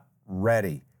not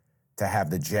ready to have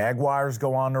the Jaguars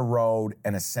go on the road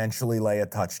and essentially lay a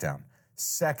touchdown.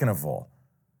 Second of all,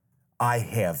 I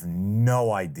have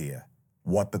no idea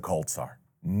what the Colts are.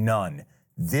 None.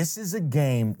 This is a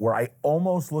game where I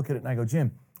almost look at it and I go,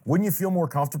 Jim, wouldn't you feel more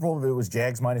comfortable if it was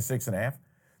Jags minus 6.5?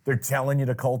 They're telling you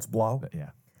the Colts blow.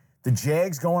 Yeah. The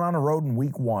Jags going on the road in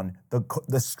week 1,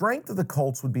 the strength of the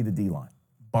Colts would be the D-line.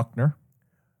 Buckner.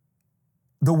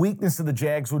 The weakness of the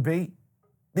Jags would be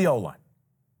the O-line.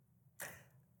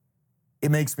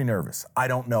 It makes me nervous. I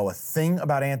don't know a thing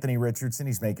about Anthony Richardson.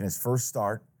 He's making his first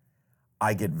start.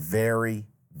 I get very,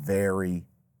 very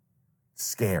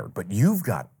scared. But you've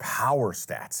got power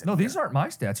stats. No, these aren't my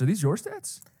stats. Are these your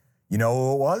stats? You know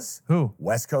who it was? Who?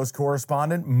 West Coast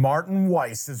correspondent Martin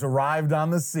Weiss has arrived on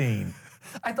the scene.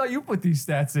 I thought you put these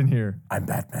stats in here. I'm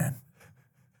Batman.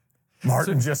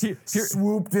 Martin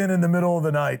swooped in the middle of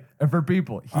the night. And for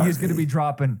people, he is going to be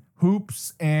dropping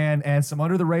hoops and some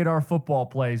under-the-radar football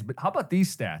plays. But how about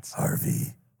these stats?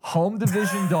 Harvey. Home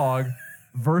division dog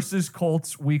versus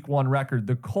Colts week 1 record.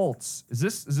 The Colts, is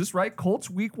this right? Colts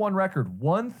week 1 record,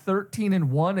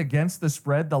 1-13-1 against the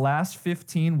spread the last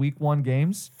 15 week 1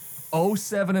 games.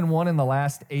 0-7-1 in the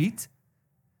last 8.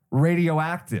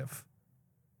 Radioactive.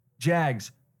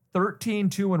 Jags,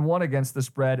 13-2-1 against the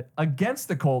spread against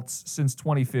the Colts since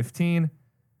 2015.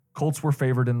 Colts were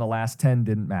favored in the last 10,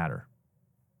 didn't matter.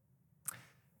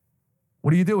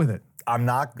 What do you do with it?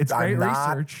 It's great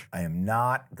research. I am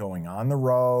not going on the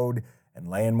road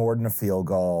and laying more than a field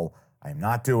goal. I am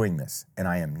not doing this, and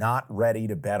I am not ready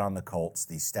to bet on the Colts.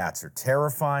 These stats are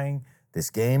terrifying. This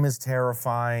game is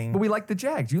terrifying. But we like the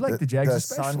Jags. You like the Jags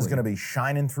especially. The sun's going to be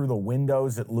shining through the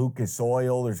windows at Lucas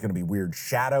Oil. There's going to be weird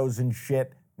shadows and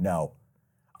shit. No.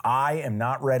 I am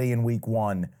not ready in week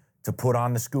 1 to put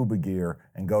on the scuba gear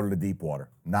and go to the deep water.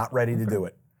 Not ready to do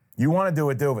it. You want to do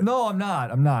it. No, I'm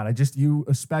not. You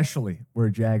especially were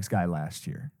a Jags guy last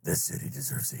year. This city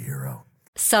deserves a hero.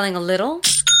 Selling a little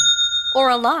or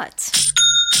a lot?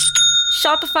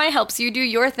 Shopify helps you do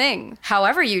your thing,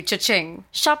 however you cha-ching.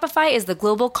 Shopify is the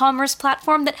global commerce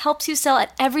platform that helps you sell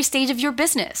at every stage of your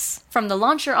business. From the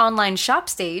launch your online shop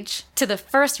stage, to the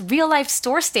first real-life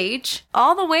store stage,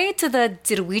 all the way to the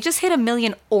did we just hit 1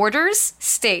 million orders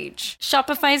stage.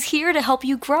 Shopify is here to help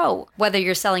you grow. Whether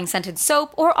you're selling scented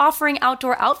soap or offering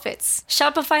outdoor outfits,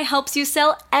 Shopify helps you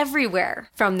sell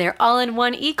everywhere. From their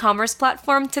all-in-one e-commerce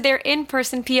platform to their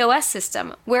in-person POS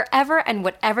system, wherever and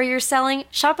whatever you're selling,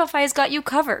 Shopify's got you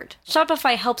covered.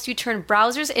 Shopify helps you turn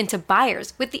browsers into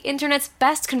buyers with the internet's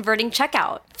best converting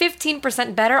checkout.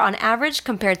 15% better on average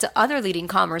compared to other leading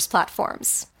commerce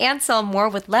platforms. And sell more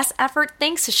with less effort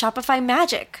thanks to Shopify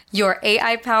Magic, your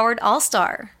AI-powered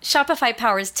all-star. Shopify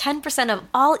powers 10% of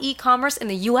all e-commerce in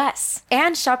the US.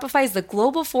 And Shopify is the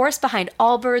global force behind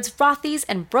Allbirds, Rothy's,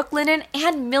 and Brooklinen,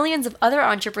 and millions of other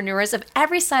entrepreneurs of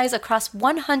every size across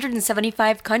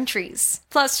 175 countries.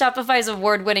 Plus, Shopify's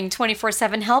award-winning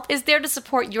 24/7 help is there to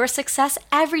support your success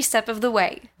every step of the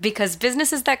way. Because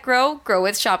businesses that grow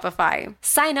with Shopify.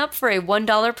 Sign up for a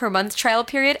 $1 per month trial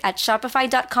period at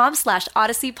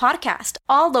shopify.com/Odyssey Podcast,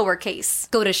 all lowercase.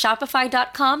 Go to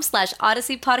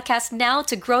shopify.com/Odyssey Podcast now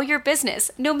to grow your business,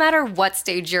 no matter what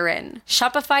stage you're in.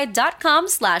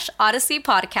 Shopify.com/Odyssey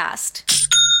Podcast.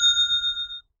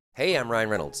 Hey, I'm Ryan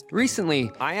Reynolds.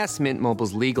 Recently, I asked Mint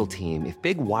Mobile's legal team if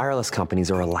big wireless companies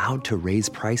are allowed to raise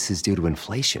prices due to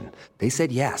inflation. They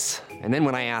said yes. And then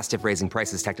when I asked if raising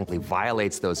prices technically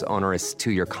violates those onerous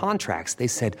 2-year contracts, they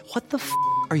said, "What the f***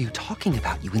 are you talking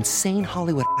about, you insane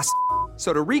Hollywood ass?"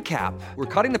 So to recap, we're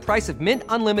cutting the price of Mint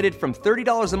Unlimited from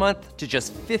 $30 a month to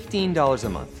just $15 a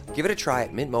month. Give it a try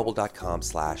at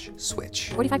mintmobile.com/switch.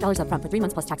 $45 up front for 3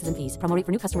 months plus taxes and fees. Promo rate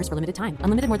for new customers for limited time.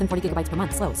 Unlimited more than 40 gigabytes per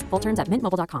month. Slows full terms at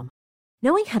mintmobile.com.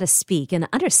 Knowing how to speak and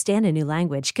understand a new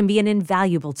language can be an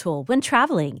invaluable tool when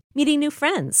traveling, meeting new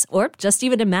friends, or just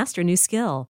even to master a new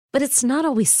skill. But it's not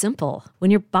always simple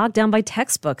when you're bogged down by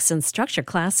textbooks and structure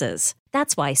classes.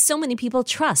 That's why so many people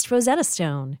trust Rosetta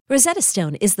Stone. Rosetta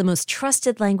Stone is the most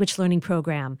trusted language learning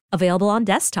program, available on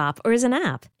desktop or as an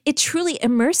app. It truly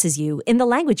immerses you in the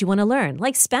language you want to learn,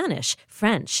 like Spanish,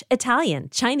 French, Italian,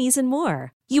 Chinese, and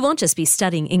more. You won't just be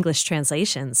studying English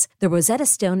translations. The Rosetta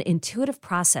Stone intuitive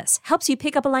process helps you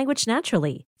pick up a language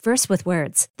naturally, first with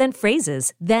words, then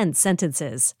phrases, then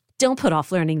sentences. Don't put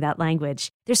off learning that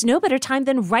language. There's no better time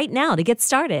than right now to get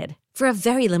started. For a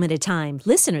very limited time,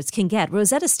 listeners can get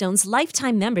Rosetta Stone's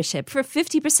lifetime membership for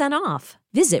 50% off.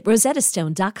 Visit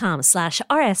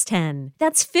rosettastone.com/rs10.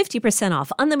 That's 50%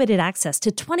 off unlimited access to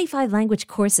 25 language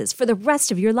courses for the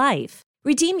rest of your life.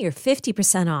 Redeem your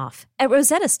 50% off at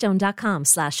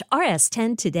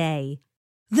rosettastone.com/rs10 today.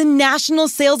 The national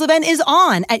sales event is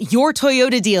on at your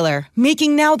Toyota dealer,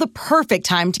 making now the perfect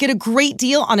time to get a great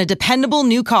deal on a dependable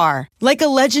new car. Like a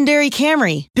legendary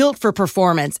Camry, built for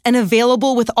performance and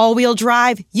available with all-wheel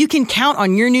drive, you can count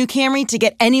on your new Camry to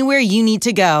get anywhere you need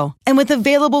to go. And with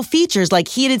available features like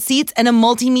heated seats and a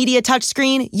multimedia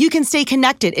touchscreen, you can stay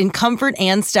connected in comfort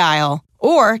and style.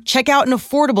 Or check out an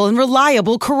affordable and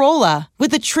reliable Corolla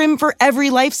with a trim for every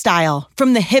lifestyle,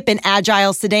 from the hip and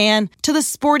agile sedan to the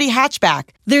sporty hatchback.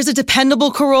 There's a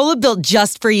dependable Corolla built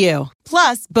just for you.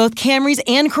 Plus, both Camrys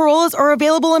and Corollas are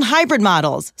available in hybrid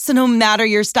models, so no matter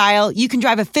your style, you can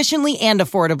drive efficiently and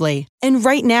affordably. And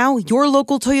right now, your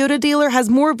local Toyota dealer has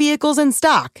more vehicles in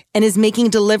stock and is making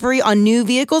delivery on new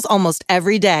vehicles almost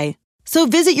every day. So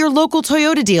visit your local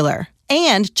Toyota dealer.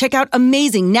 And check out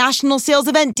amazing national sales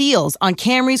event deals on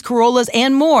Camrys, Corollas,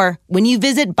 and more when you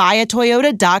visit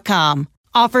buyatoyota.com.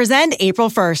 Offers end April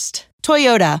 1st.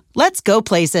 Toyota, let's go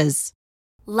places.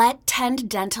 Let Tend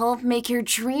Dental make your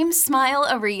dream smile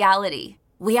a reality.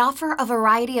 We offer a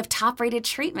variety of top-rated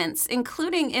treatments,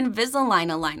 including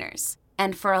Invisalign aligners.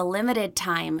 And for a limited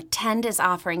time, Tend is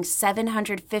offering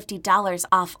 $750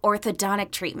 off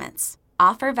orthodontic treatments.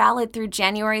 Offer valid through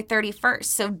January 31st,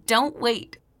 so don't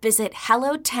wait. Visit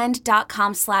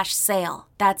hellotend.com/sale.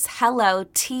 That's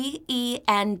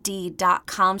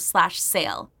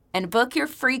hellotend.com/sale. And book your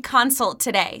free consult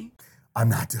today.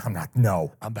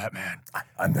 No. I'm Batman.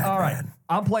 I'm Batman. All right,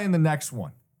 I'm playing the next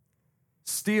one.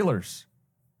 Steelers,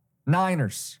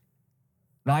 Niners.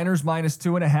 Niners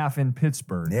 -2.5 in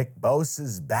Pittsburgh. Nick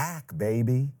Bosa's back,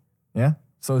 baby. Yeah,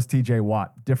 so is TJ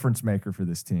Watt. Difference maker for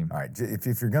this team. All right,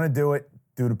 if you're going to do it,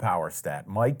 do the power stat.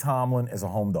 Mike Tomlin is a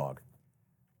home dog.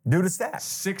 Do the stats.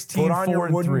 16, Put on 4, your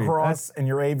and wooden 3. cross and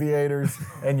your aviators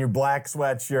and your black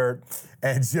sweatshirt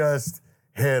and just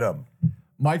hit them.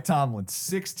 Mike Tomlin,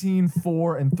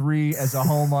 16-4-3 as a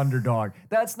home underdog.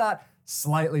 That's not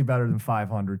slightly better than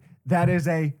 500. That is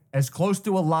as close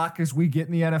to a lock as we get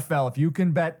in the NFL. If you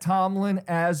can bet Tomlin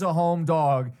as a home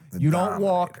dog, you don't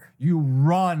walk, you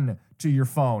run to your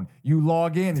phone. You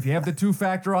log in. If you have the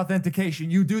two-factor authentication,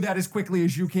 you do that as quickly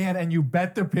as you can, and you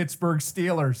bet the Pittsburgh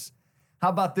Steelers. How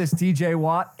about this? TJ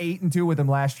Watt, 8-2 with him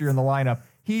last year in the lineup.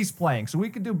 He's playing. So we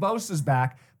could do Bosa's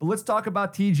back, but let's talk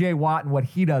about TJ Watt and what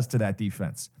he does to that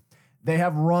defense. They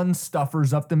have run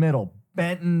stuffers up the middle,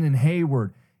 Benton and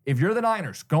Hayward. If you're the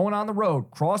Niners going on the road,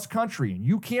 cross country, and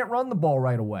you can't run the ball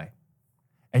right away,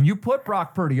 and you put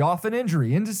Brock Purdy off an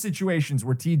injury into situations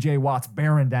where TJ Watt's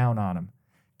bearing down on him,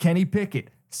 Kenny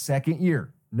Pickett, second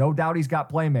year, no doubt he's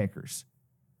got playmakers.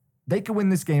 They could win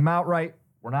this game outright.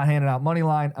 We're not handing out money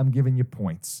line. I'm giving you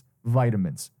points.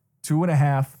 Vitamins.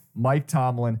 2.5, Mike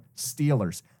Tomlin,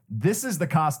 Steelers. This is the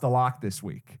Costa lock this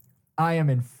week. I am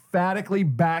emphatically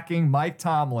backing Mike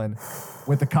Tomlin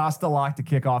with the Costa lock to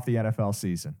kick off the NFL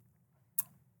season.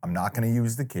 I'm not going to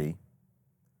use the key.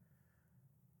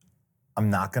 I'm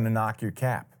not going to knock your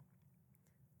cap.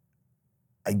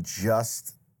 I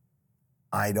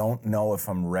don't know if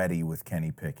I'm ready with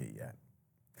Kenny Pickett yet.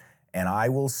 And I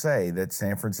will say that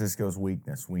San Francisco's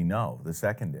weakness, we know, the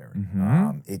secondary.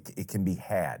 It can be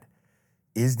had.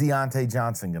 Is Deontay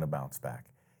Johnson going to bounce back?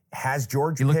 Has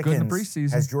George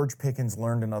Pickens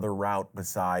learned another route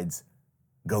besides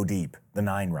go deep, the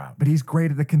 9 route? But he's great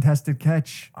at the contested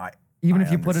catch. Even if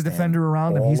you put a defender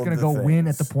around him, he's going to go win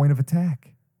at the point of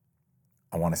attack.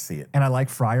 I want to see it. And I like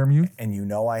Freiermuth. And you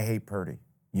know I hate Purdy.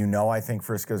 You know I think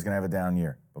Frisco's going to have a down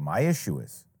year. But my issue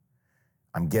is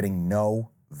I'm getting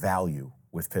no value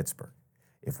with Pittsburgh.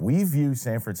 If we view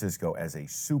San Francisco as a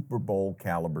Super Bowl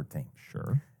caliber team,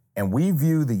 sure, and we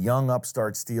view the young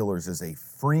upstart Steelers as a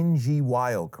fringy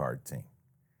wild card team,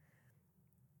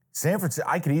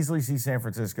 I could easily see San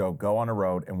Francisco go on the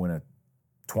road and win a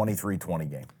 23-20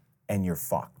 game, and you're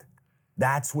fucked.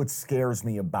 That's what scares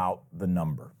me about the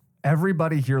number.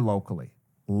 Everybody here locally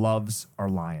loves our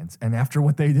Lions, and after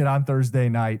what they did on Thursday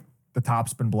night, the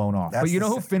top's been blown off. But you know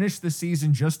who finished the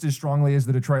season just as strongly as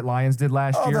the Detroit Lions did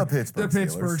last year? The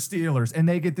Pittsburgh Steelers. And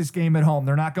they get this game at home.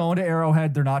 They're not going to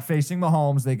Arrowhead. They're not facing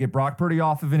Mahomes. They get Brock Purdy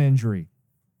off of an injury.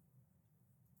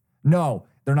 No,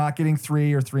 they're not getting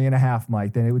 3 or 3.5,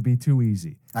 Mike. Then it would be too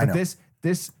easy. But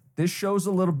this shows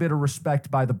a little bit of respect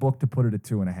by the book to put it at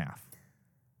 2.5.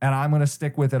 And I'm going to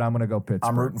stick with it. I'm going to go Pittsburgh.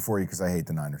 I'm rooting for you because I hate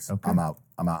the Niners. Okay. I'm out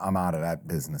of that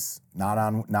business.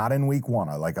 Not in week 1.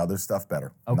 I like other stuff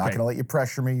better. I'm not going to let you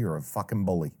pressure me. You're a fucking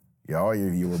bully.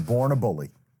 You were born a bully.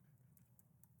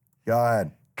 Go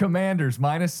ahead. Commanders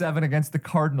 -7 against the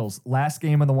Cardinals. Last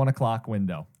game in the 1 o'clock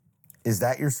window. Is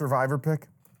that your survivor pick?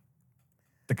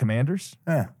 The Commanders?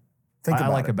 Yeah. I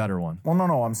like a better one. Well,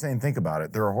 no. I'm saying think about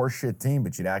it. They're a horseshit team,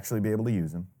 but you'd actually be able to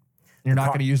use them. You're not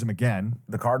going to use them again.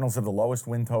 The Cardinals have the lowest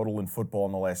win total in football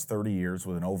in the last 30 years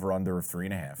with an over-under of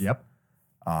 3.5. Yep.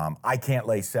 I can't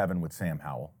lay 7 with Sam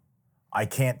Howell. I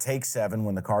can't take 7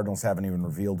 when the Cardinals haven't even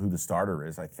revealed who the starter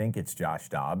is. I think it's Josh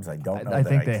Dobbs. I don't know. I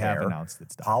think they have announced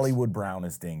it's Dobbs. Hollywood Brown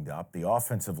is dinged up. The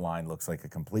offensive line looks like a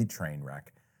complete train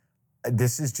wreck.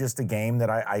 This is just a game that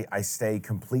I stay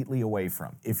completely away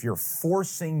from. If you're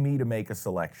forcing me to make a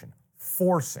selection,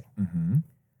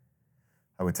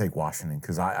 I would take Washington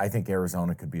because I think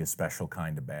Arizona could be a special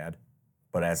kind of bad.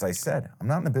 But as I said, I'm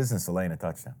not in the business of laying a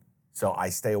touchdown. So I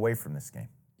stay away from this game.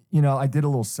 You know, I did a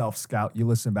little self-scout. You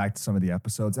listen back to some of the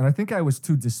episodes, and I think I was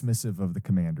too dismissive of the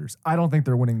Commanders. I don't think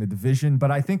they're winning the division, but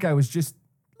I think I was just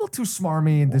a little too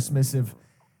smarmy and dismissive.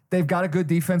 They've got a good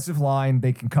defensive line.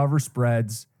 They can cover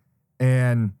spreads.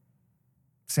 And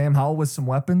Sam Howell with some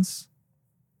weapons.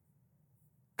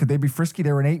 Could they be frisky?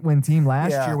 They were an 8-win team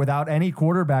last year without any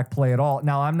quarterback play at all.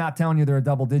 Now, I'm not telling you they're a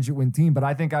double-digit win team, but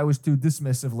I think I was too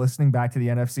dismissive listening back to the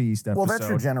NFC East episode. Well, that's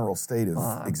your general state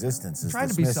of existence. Is trying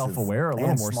to be self-aware, a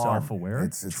little more self-aware.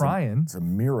 It's trying. It's a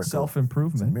miracle.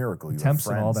 Self-improvement. It's a miracle. You Attempts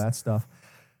have and all that stuff.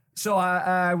 So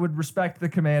I would respect the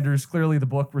Commanders. Clearly, the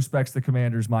book respects the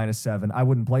Commanders -7. I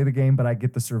wouldn't play the game, but I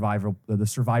get the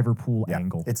survivor pool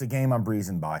angle. It's a game I'm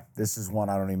breezing by. This is one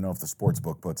I don't even know if the sports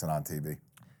book puts it on TV.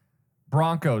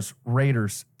 Broncos,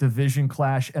 Raiders, division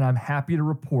clash, and I'm happy to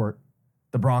report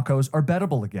the Broncos are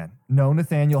bettable again. No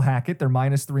Nathaniel Hackett. They're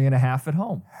 -3.5 at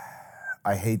home.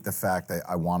 I hate the fact that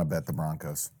I want to bet the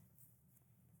Broncos.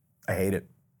 I hate it.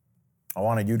 I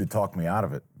wanted you to talk me out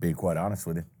of it, be quite honest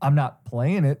with you. I'm not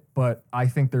playing it, but I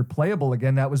think they're playable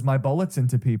again. That was my bulletin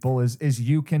to people is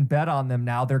you can bet on them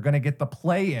now. They're going to get the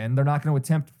play in. They're not going to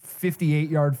attempt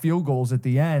 58-yard field goals at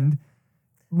the end.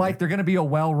 Mike, they're going to be a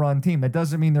well-run team. That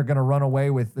doesn't mean they're going to run away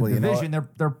with the division.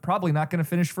 They're probably not going to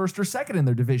finish first or second in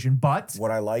their division, but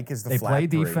what I like is they play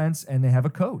defense and they have a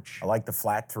coach. I like the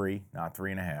flat 3, not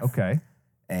 3.5. Okay.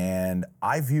 And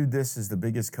I viewed this as the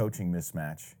biggest coaching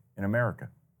mismatch in America.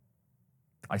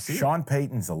 I see. Sean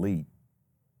Payton's elite.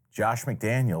 Josh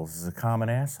McDaniels is a common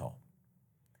asshole.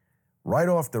 Right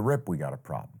off the rip, we got a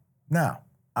problem. Now,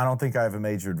 I don't think I have a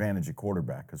major advantage at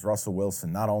quarterback because Russell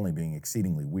Wilson not only being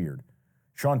exceedingly weird,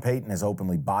 Sean Payton has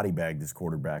openly body-bagged his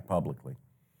quarterback publicly.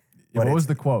 What was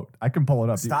the quote? I can pull it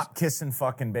up. Stop kissing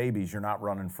fucking babies. You're not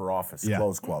running for office. Yeah.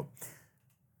 Close quote.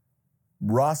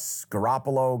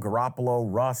 Garoppolo,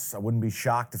 Russ. I wouldn't be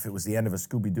shocked if it was the end of a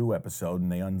Scooby-Doo episode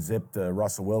and they unzipped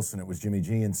Russell Wilson. It was Jimmy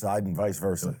G inside and vice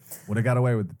versa. Would have got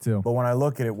away with it too. But when I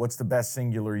look at it, what's the best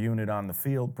singular unit on the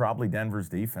field? Probably Denver's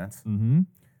defense. Mm-hmm.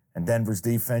 And Denver's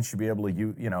defense should be able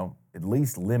to, at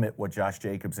least limit what Josh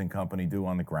Jacobs and company do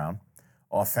on the ground.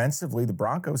 Offensively, the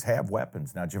Broncos have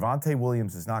weapons. Now, Javonte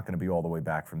Williams is not going to be all the way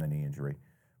back from the knee injury,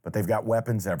 but they've got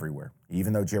weapons everywhere.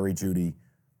 Even though Jerry Jeudy,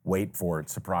 wait for it,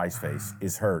 surprise face,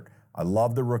 is hurt. I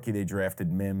love the rookie they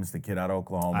drafted, Mims, the kid out of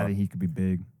Oklahoma. I think he could be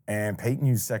big. And Peyton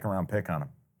used a second-round pick on him.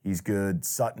 He's good.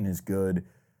 Sutton is good.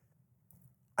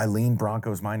 I lean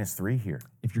Broncos -3 here.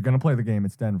 If you're going to play the game,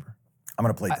 it's Denver. I'm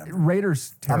going to play Denver.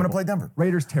 Raiders, terrible. I'm going to play Denver.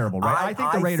 Raiders, terrible, right? I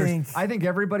think the Raiders. I think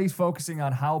everybody's focusing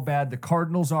on how bad the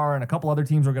Cardinals are, and a couple other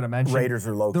teams we're going to mention. Raiders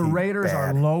are low-key The Raiders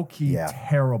bad. are low-key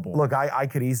terrible. Look, I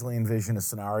could easily envision a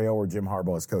scenario where Jim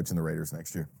Harbaugh is coaching the Raiders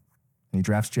next year. And he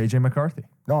drafts J.J. McCarthy.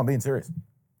 No, I'm being serious.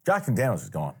 Josh McDaniels is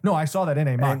gone. No, I saw that in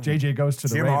a mock. J.J. goes to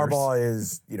the Jim Raiders. Jim Harbaugh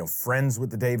is, friends with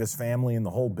the Davis family and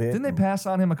the whole bit. Didn't they pass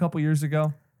on him a couple years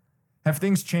ago? Have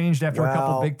things changed after a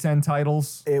couple Big Ten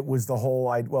titles? It was the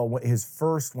whole, his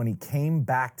first, when he came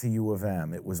back to U of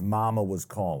M, it was Mama was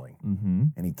calling,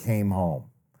 and he came home.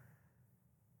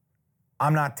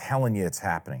 I'm not telling you it's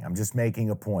happening. I'm just making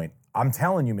a point. I'm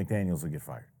telling you McDaniels will get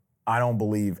fired. I don't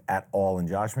believe at all in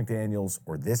Josh McDaniels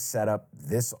or this setup.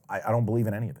 I don't believe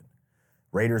in any of it.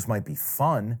 Raiders might be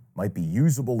fun, might be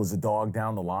usable as a dog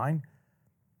down the line.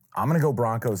 I'm going to go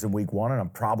Broncos in week 1, and I'm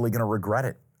probably going to regret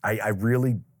it.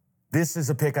 This is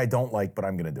a pick I don't like, but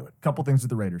I'm going to do it. Couple things with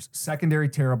the Raiders. Secondary,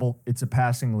 terrible. It's a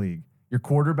passing league. Your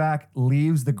quarterback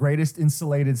leaves the greatest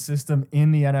insulated system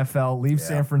in the NFL, leaves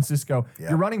San Francisco. Yeah.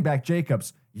 Your running back,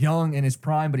 Jacobs, young in his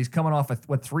prime, but he's coming off a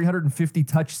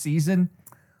 350-touch season.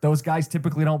 Those guys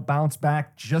typically don't bounce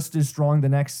back just as strong the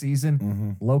next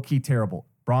season. Low-key terrible.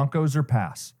 Broncos or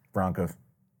pass? Broncos.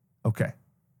 Okay.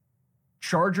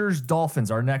 Chargers,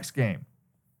 Dolphins, our next game.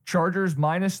 Chargers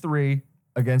 -3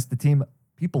 against the team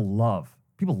people love.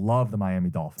 People love the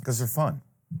Miami Dolphins. Because they're fun.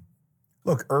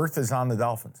 Look, Earth is on the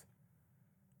Dolphins.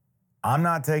 I'm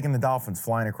not taking the Dolphins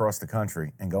flying across the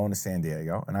country and going to San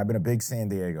Diego, and I've been a big San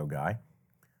Diego guy.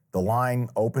 The line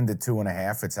opened at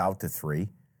 2.5. It's out to 3.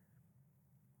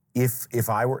 If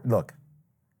I were, look,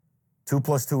 2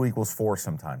 + 2 = 4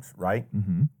 sometimes, right?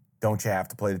 Mm-hmm. Don't you have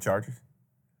to play the Chargers?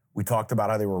 We talked about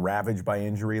how they were ravaged by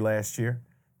injury last year.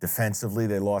 Defensively,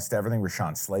 they lost everything.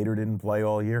 Rashawn Slater didn't play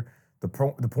all year. The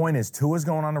point is, Tua's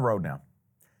going on the road now.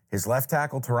 His left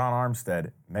tackle, Teron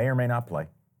Armstead, may or may not play.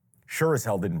 Sure as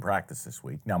hell didn't practice this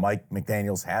week. Now, Mike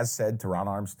McDaniels has said Teron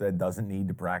Armstead doesn't need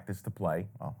to practice to play.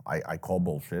 Well, I call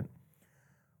bullshit.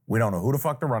 We don't know who the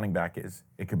fuck the running back is.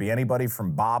 It could be anybody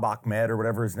from Bob Ahmed or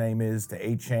whatever his name is to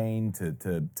A-Chain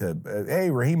to hey,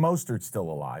 Raheem Mostert's still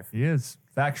alive. He is.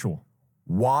 Factual.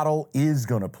 Waddle is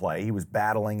going to play. He was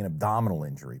battling an abdominal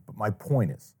injury. But my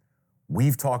point is,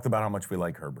 we've talked about how much we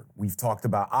like Herbert.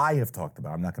 I have talked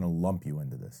about, I'm not going to lump you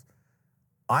into this.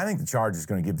 I think the Chargers are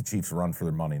going to give the Chiefs a run for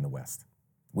their money in the West.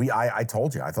 I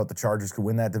told you, I thought the Chargers could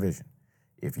win that division.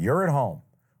 If you're at home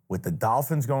with the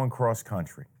Dolphins going cross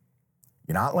country,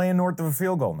 you're not laying north of a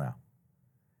field goal now.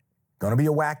 Going to be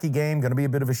a wacky game, going to be a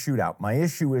bit of a shootout. My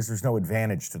issue is there's no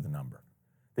advantage to the number.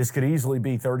 This could easily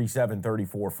be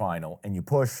 37-34 final, and you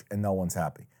push, and no one's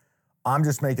happy. I'm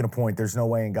just making a point. There's no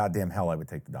way in goddamn hell I would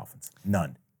take the Dolphins.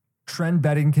 None. Trend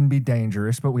betting can be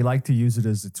dangerous, but we like to use it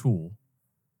as a tool.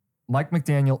 Mike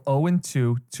McDaniel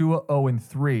 0-2, Tua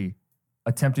 0-3,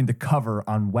 attempting to cover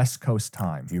on West Coast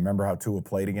time. Do you remember how Tua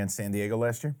played against San Diego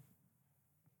last year?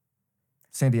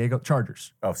 San Diego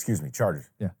Chargers. Oh, excuse me, Chargers.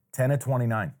 Yeah.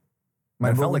 10-29. Might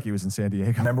have felt like he was in San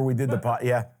Diego. Remember we did the pod?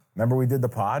 Yeah. Remember we did the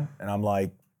pod? And I'm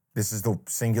like, this is the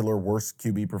singular worst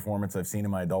QB performance I've seen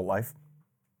in my adult life.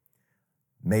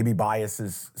 Maybe bias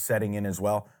is setting in as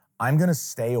well. I'm going to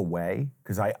stay away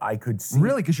because I could see.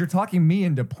 Really? Because you're talking me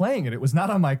into playing it. It was not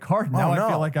on my card. Now I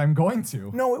feel like I'm going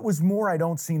to. No, it was more I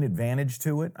don't see an advantage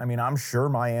to it. I mean, I'm sure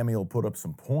Miami will put up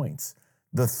some points.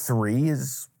 The 3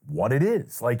 is what it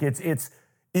is. Like, it's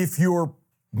if you're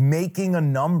making a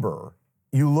number,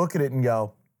 you look at it and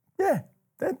go, yeah,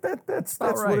 that's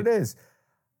right. What it is.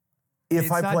 If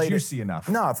it's I not played juicy enough.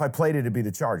 No, if I played it, it'd be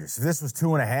the Chargers. If this was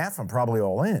 2.5, I'm probably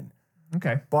all in.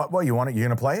 Okay. But what, you're going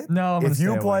to play it? No, I'm if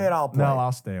you play it, I'll play it. No,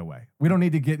 I'll stay away. We don't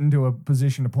need to get into a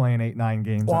position to play in 8-9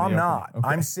 games. Well, I'm not. Okay.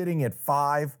 I'm sitting at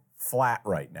 5 flat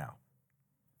right now.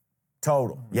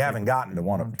 Total. You haven't gotten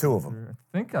to two of them.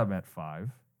 I think I'm at 5.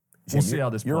 Jim, we'll see how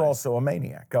this plays. You're also a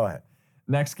maniac. Go ahead.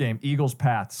 Next game,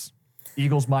 Eagles-Pats.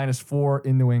 Eagles -4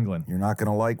 in New England. You're not going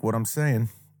to like what I'm saying.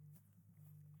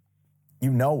 You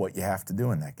know what you have to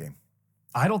do in that game.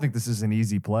 I don't think this is an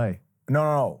easy play.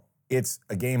 No. It's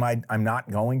a game I'm not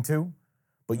going to,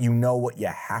 but you know what you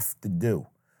have to do.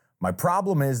 My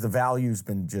problem is the value's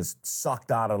been just sucked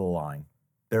out of the line.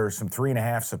 There are some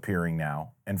 3.5s appearing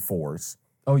now and 4s.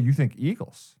 Oh, you think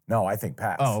Eagles? No, I think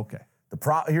Pats. Oh, okay.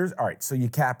 All right, so you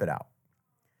cap it out.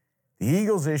 The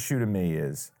Eagles' issue to me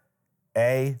is,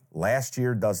 last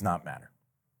year does not matter.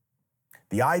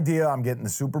 The idea I'm getting the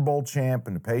Super Bowl champ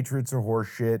and the Patriots are horse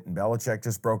shit and Belichick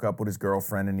just broke up with his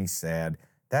girlfriend and he's sad,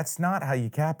 that's not how you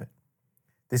cap it.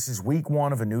 This is week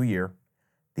 1 of a new year.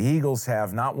 The Eagles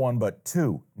have not 1 but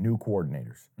 2 new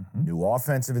coordinators, new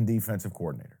offensive and defensive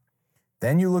coordinator.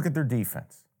 Then you look at their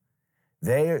defense.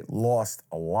 They lost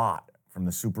a lot from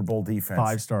the Super Bowl defense.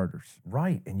 5 starters.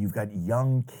 Right, and you've got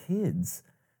young kids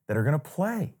that are going to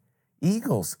play.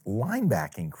 Eagles'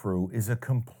 linebacking crew is a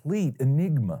complete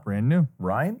enigma. Brand new.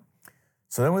 Right?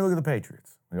 So then we look at the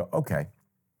Patriots. We go, okay,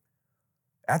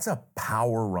 that's a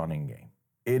power running game.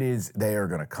 It is, they are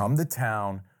going to come to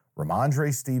town.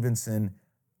 Ramondre Stevenson.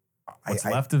 What's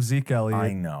left of Zeke Elliott.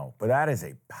 I know, but that is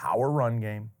a power run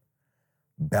game.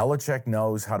 Belichick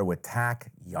knows how to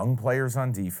attack young players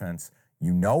on defense.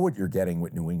 You know what you're getting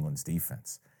with New England's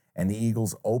defense. And the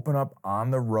Eagles open up on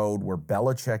the road where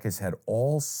Belichick has had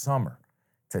all summer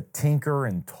to tinker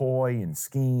and toy and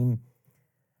scheme.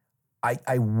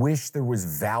 I wish there was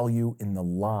value in the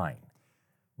line,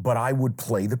 but I would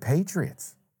play the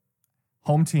Patriots.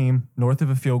 Home team, north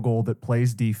of a field goal that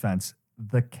plays defense.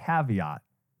 The caveat,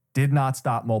 did not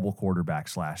stop mobile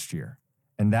quarterbacks last year.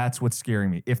 And that's what's scaring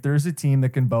me. If there's a team that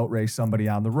can boat race somebody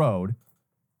on the road,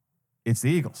 it's the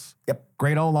Eagles. Yep.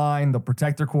 Great O-line. They'll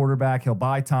protect their quarterback. He'll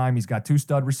buy time. He's got 2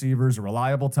 stud receivers, a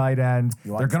reliable tight end.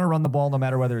 They're going to run the ball no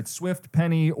matter whether it's Swift,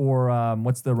 Penny, or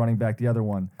what's the running back, the other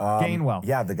one? Gainwell.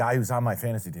 Yeah, the guy who's on my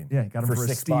fantasy team. Yeah, got him for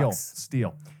a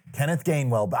steal. Kenneth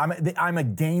Gainwell. But I'm a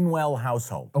Gainwell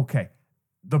household. Okay.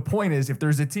 The point is, if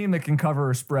there's a team that can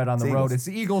cover a spread on the road, it's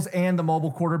the Eagles and the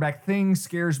mobile quarterback thing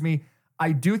scares me.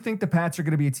 I do think the Pats are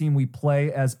going to be a team we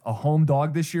play as a home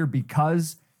dog this year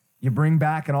because you bring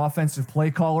back an offensive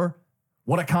play caller.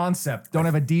 What a concept. Don't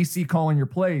have a DC calling your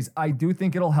plays. I do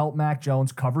think it'll help Mac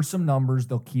Jones cover some numbers.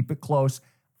 They'll keep it close.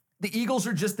 The Eagles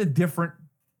are just a different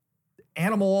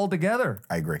animal altogether.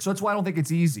 I agree. So that's why I don't think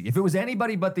it's easy. If it was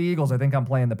anybody but the Eagles, I think I'm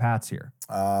playing the Pats here.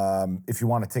 If you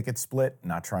want a ticket split,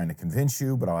 not trying to convince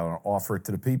you, but I want to offer it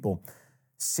to the people,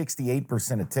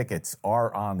 68% of tickets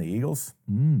are on the Eagles.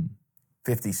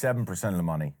 57% of the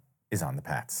money is on the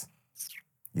Pats.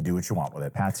 You do what you want with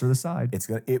it. Pats are the side.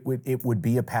 It would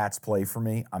be a Pats play for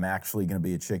me. I'm actually going to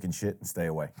be a chicken shit and stay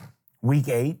away. Week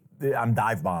 8, I'm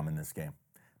dive bombing this game.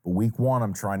 But week 1,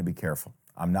 I'm trying to be careful.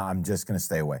 I'm just going to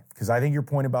stay away. Because I think your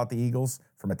point about the Eagles,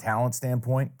 from a talent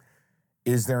standpoint,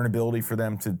 is there an ability for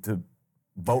them to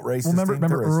boat race? Well,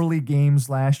 remember early games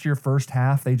last year, first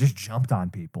half, they just jumped on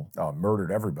people. Oh,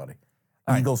 murdered everybody.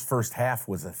 Eagles' first half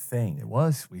was a thing. It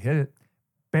was. We hit it.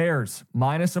 Bears,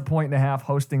 -1.5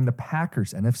 hosting the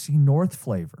Packers. NFC North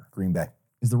flavor. Green Bay.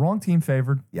 Is the wrong team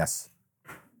favored? Yes.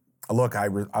 Look, I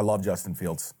love Justin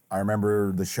Fields. I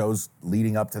remember the shows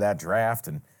leading up to that draft,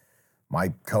 and my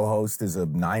co-host is a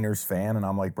Niners fan, and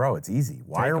I'm like, bro, it's easy.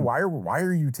 Why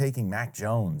are you taking Mac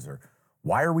Jones, or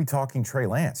why are we talking Trey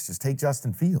Lance? Just take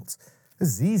Justin Fields. This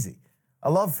is easy. I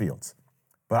love Fields,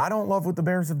 but I don't love what the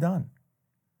Bears have done.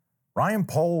 Ryan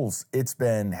Poles, it's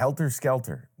been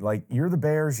helter-skelter. Like, you're the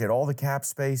Bears, you had all the cap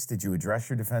space. Did you address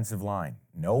your defensive line?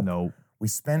 Nope. We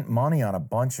spent money on a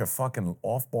bunch of fucking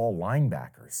off-ball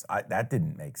linebackers. That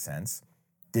didn't make sense.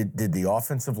 Did the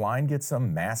offensive line get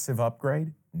some massive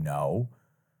upgrade? No.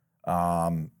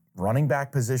 Running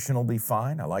back position will be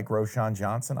fine. I like Roshan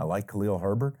Johnson. I like Khalil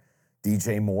Herbert.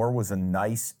 DJ Moore was a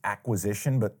nice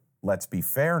acquisition, but let's be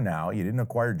fair now. You didn't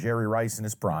acquire Jerry Rice in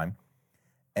his prime.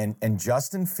 And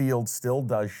Justin Fields still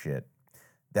does shit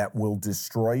that will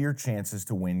destroy your chances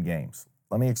to win games.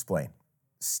 Let me explain.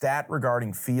 Stat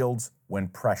regarding Fields when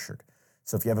pressured.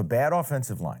 So if you have a bad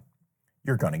offensive line,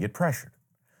 you're going to get pressured.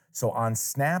 So on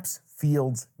snaps,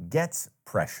 Fields gets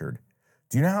pressured.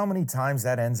 Do you know how many times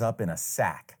that ends up in a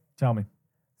sack? Tell me.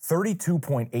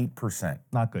 32.8%.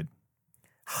 Not good.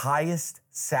 Highest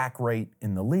sack rate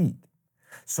in the league.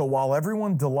 So while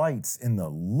everyone delights in the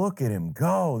look at him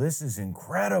go, this is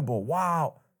incredible,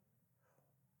 wow.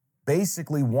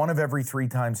 Basically, 1 of every 3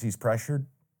 times he's pressured,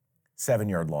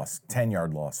 7-yard loss,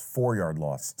 10-yard loss, 4-yard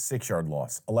loss, 6-yard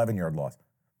loss, 11-yard loss.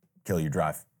 Kill your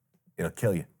drive. It'll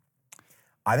kill you.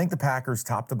 I think the Packers,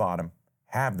 top to bottom,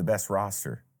 have the best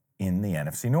roster in the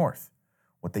NFC North.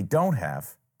 What they don't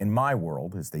have, in my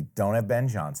world, is they don't have Ben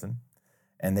Johnson,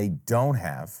 and they don't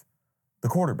have the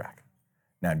quarterback.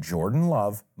 Now, Jordan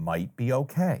Love might be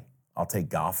okay. I'll take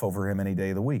Goff over him any day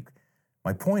of the week.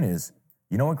 My point is,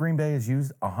 you know what Green Bay has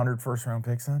used 100 first-round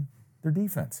picks on? Their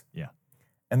defense. Yeah.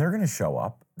 And they're going to show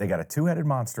up. They got a 2-headed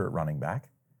monster at running back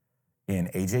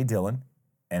in A.J. Dillon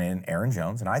and in Aaron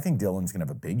Jones, and I think Dillon's going to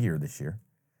have a big year this year.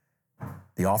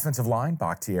 The offensive line,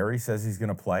 Bakhtiari says he's going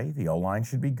to play. The O-line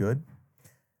should be good.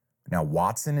 Now,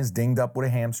 Watson is dinged up with a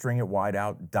hamstring at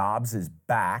wideout. Dobbs is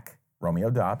back,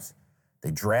 Romeo Dobbs. They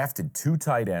drafted 2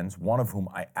 tight ends, one of whom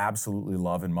I absolutely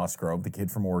love in Musgrove, the kid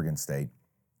from Oregon State.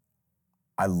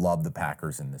 I love the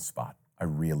Packers in this spot. I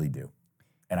really do.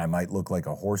 And I might look like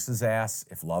a horse's ass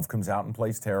if Love comes out and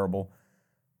plays terrible.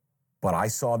 But I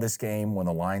saw this game when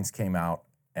the lines came out,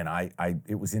 and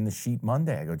it was in the sheet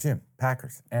Monday. I go, Jim,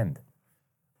 Packers, end.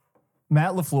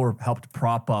 Matt LaFleur helped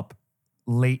prop up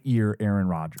late year Aaron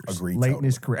Rodgers. Agreed. Late in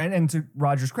his career. And to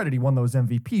Rodgers' credit, he won those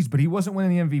MVPs, but he wasn't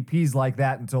winning the MVPs like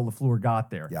that until LaFleur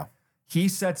got there. Yeah. He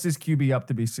sets his QB up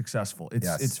to be successful.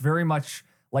 It's very much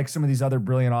like some of these other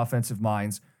brilliant offensive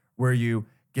minds where you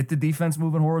get the defense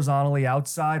moving horizontally,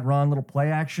 outside run, little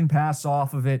play action pass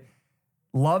off of it.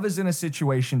 Love is in a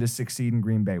situation to succeed in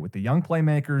Green Bay with the young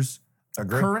playmakers.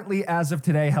 Agreed. Currently, as of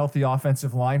today, healthy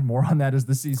offensive line. More on that as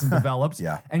the season develops.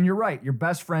 Yeah. And you're right. Your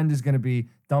best friend is going to be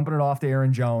dumping it off to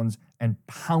Aaron Jones and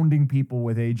pounding people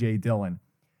with A.J. Dillon.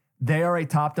 They are a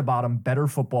top-to-bottom better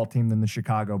football team than the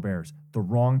Chicago Bears. The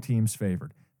wrong team's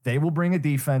favored. They will bring a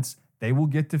defense. They will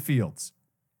get to Fields.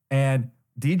 And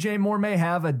DJ Moore may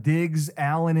have a Diggs,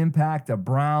 Allen impact, a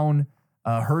Brown,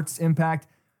 Hurts impact,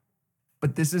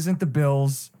 but this isn't the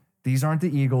Bills. These aren't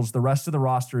the Eagles. The rest of the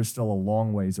roster is still a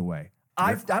long ways away.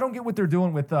 I don't get what they're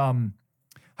doing with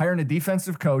hiring a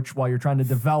defensive coach while you're trying to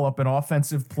develop an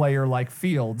offensive player like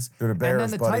Fields. They're the Bears,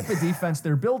 and then the type of defense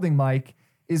they're building, Mike,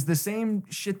 is the same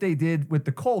shit they did with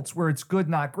the Colts where it's good,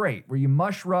 not great, where you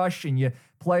mush rush and you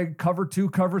play cover 2,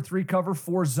 cover 3, cover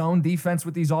 4 zone defense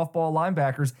with these off-ball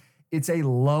linebackers. It's a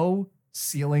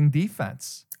low-ceiling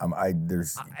defense. And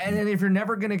if you're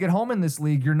never going to get home in this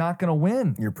league, you're not going to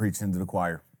win. You're preaching to the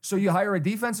choir. So you hire a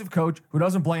defensive coach who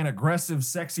doesn't play an aggressive,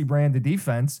 sexy brand of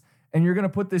defense, and you're going to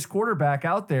put this quarterback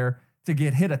out there to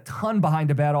get hit a ton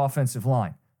behind a bad offensive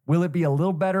line. Will it be a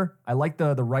little better? I like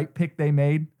the right pick they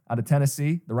made out of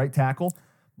Tennessee, the right tackle.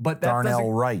 But that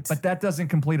Darnell Wright. But that doesn't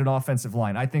complete an offensive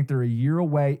line. I think they're a year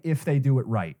away if they do it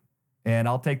right. And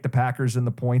I'll take the Packers and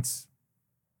the points.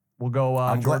 We'll go.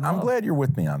 I'm glad you're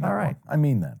with me on that. All right. One. I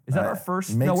mean that. Is that our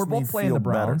first? No, we're both playing the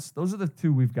Browns. Better. Those are the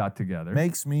two we've got together.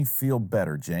 Makes me feel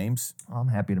better, James. I'm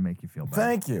happy to make you feel better.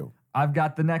 Thank you. I've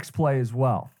got the next play as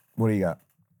well. What do you got?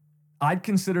 I'd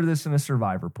consider this in a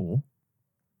survivor pool.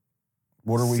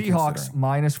 What are we Seahawks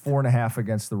considering? -4.5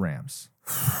 against the Rams.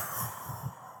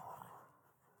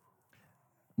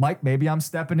 Mike, maybe I'm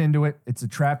stepping into it. It's a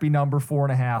trappy number,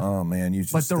 4.5. Oh, man, you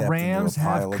just But the stepped Rams into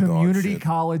a pile have of community dog shit.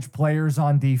 college players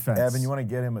on defense. Evan, you want to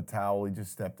get him a towel? He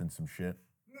just stepped in some shit.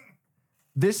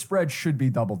 This spread should be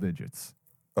double digits.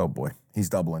 Oh, boy. He's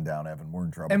doubling down, Evan. We're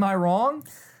in trouble. Am I wrong?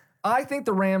 I think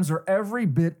the Rams are every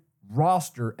bit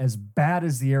roster as bad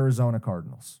as the Arizona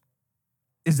Cardinals.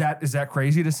 Is that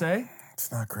crazy to say?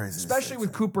 It's not crazy. Especially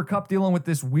with Cooper Kupp dealing with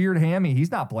this weird hammy.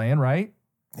 He's not playing, right?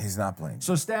 He's not playing.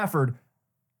 So Stafford,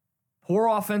 poor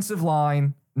offensive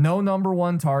line, no number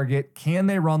one target. Can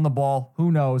they run the ball?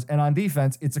 Who knows? And on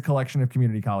defense, it's a collection of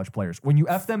community college players. When you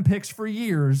F them picks for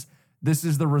years, this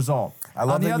is the result. I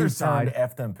love on the that other you side, turned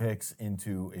F them picks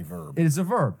into a verb. it is a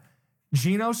verb.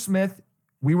 Geno Smith,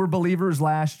 we were believers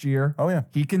last year. Oh, yeah.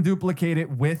 He can duplicate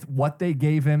it with what they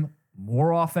gave him,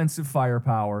 more offensive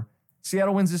firepower.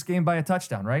 Seattle wins this game by a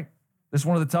touchdown, right? This is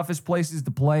one of the toughest places to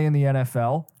play in the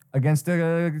NFL against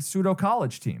a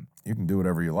pseudo-college team. You can do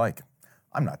whatever you like.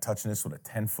 I'm not touching this with a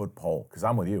 10-foot pole because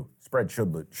I'm with you. Spread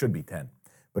should be 10.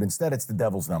 But instead, it's the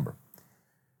devil's number.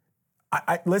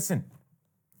 Listen,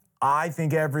 I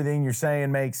think everything you're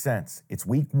saying makes sense. It's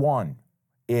week 1.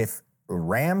 If the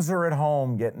Rams are at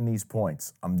home getting these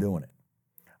points, I'm doing it.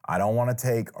 I don't want to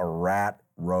take a rat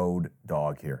road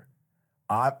dog here.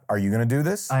 Are you going to do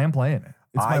this? I am playing it.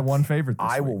 It's my one favorite this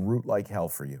I week. will root like hell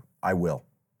for you. I will.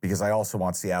 Because I also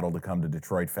want Seattle to come to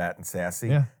Detroit fat and sassy.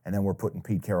 Yeah. And then we're putting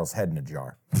Pete Carroll's head in a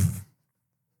jar.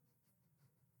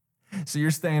 So you're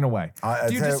staying away.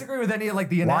 Do you disagree with any of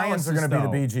the analysis? Lions are going to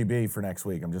be the BGB for next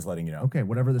week. I'm just letting you know. Okay,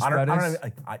 whatever the spread is.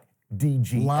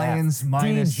 DGF. Lions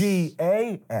minus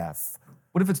DGAF.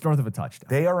 What if it's north of a touchdown?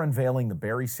 They are unveiling the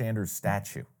Barry Sanders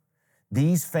statue.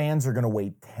 These fans are going to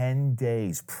wait 10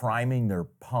 days priming their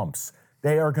pumps.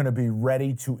 They are going to be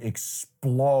ready to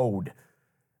explode.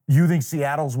 You think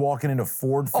Seattle's walking into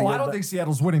Ford Field? Oh, I don't think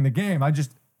Seattle's winning the game.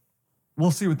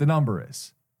 We'll see what the number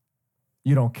is.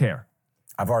 You don't care.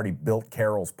 I've already built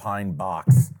Carroll's pine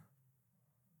box.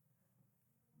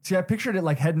 See, I pictured it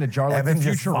like head in a jar, like Evan the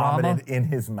just Futurama. vomited in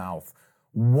his mouth.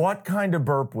 What kind of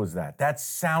burp was that? That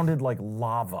sounded like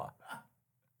lava.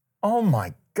 Oh,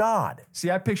 my God.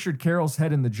 See, I pictured Carol's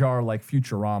head in the jar like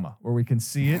Futurama, where we can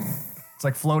see it. It's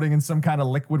like floating in some kind of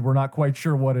liquid. We're not quite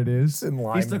sure what it is. in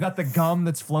lime. He's still got the gum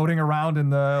that's floating around in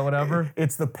the whatever.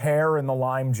 It's the pear and the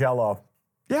lime jello.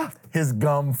 Yeah. His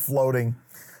gum floating.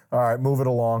 All right, move it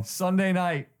along. Sunday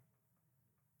night,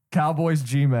 Cowboys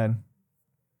G-Men.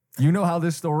 You know how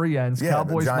this story ends. Yeah,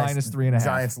 Cowboys minus 3.5.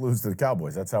 Giants lose to the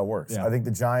Cowboys. That's how it works. Yeah. I think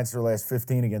the Giants, their last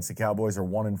 15 against the Cowboys, are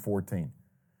 1-14.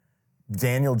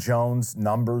 Daniel Jones'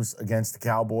 numbers against the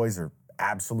Cowboys are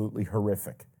absolutely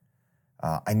horrific.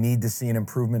 I need to see an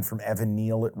improvement from Evan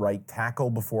Neal at right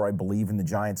tackle before I believe in the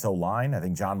Giants' O-line. I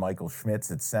think John Michael Schmitz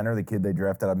at center, the kid they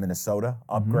drafted out of Minnesota,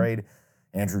 upgrade.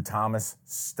 Andrew Thomas,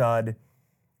 stud.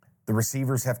 The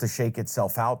receivers have to shake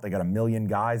itself out. They got a million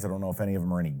guys. I don't know if any of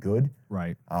them are any good.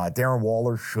 Right. Darren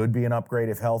Waller should be an upgrade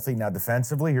if healthy. Now,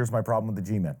 defensively, here's my problem with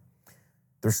the G-Men.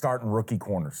 They're starting rookie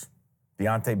corners.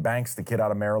 Deonte Banks, the kid out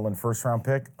of Maryland, first-round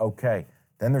pick, okay.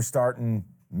 Then they're starting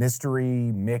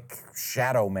Mystery Mick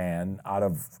Shadow Man out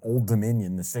of Old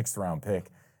Dominion, the 6th-round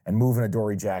pick, and moving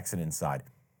Adoree Jackson inside.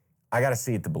 I got to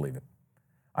see it to believe it.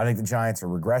 I think the Giants are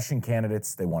regression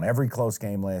candidates. They won every close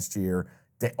game last year.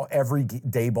 Every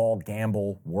Dayball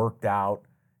gamble worked out.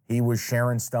 He was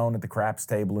Sharon Stone at the craps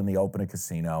table in the Open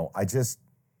Casino. I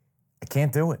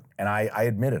can't do it. And I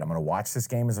admit it. I'm going to watch this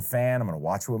game as a fan. I'm going to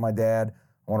watch it with my dad.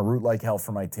 I want to root like hell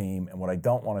for my team. And what I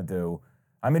don't want to do,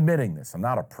 I'm admitting this. I'm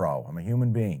not a pro. I'm a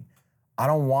human being. I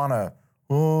don't want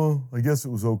to, I guess it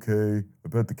was okay. I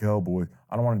bet the Cowboys.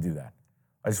 I don't want to do that.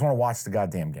 I just want to watch the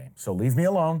goddamn game. So leave me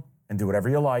alone and do whatever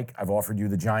you like. I've offered you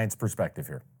the Giants' perspective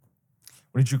here.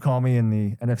 What did you call me in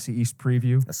the NFC East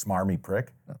preview? A smarmy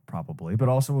prick? Probably. But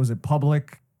also, was it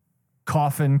Public,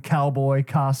 Coffin, Cowboy,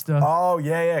 Costa? Oh,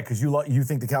 yeah, because you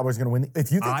think the Cowboys are going to win.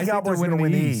 If you think the Cowboys are going to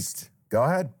win the East, go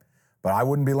ahead. But I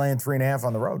wouldn't be laying 3.5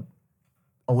 on the road.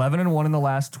 11-1 in the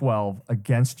last 12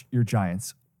 against your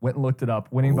Giants. Went and looked it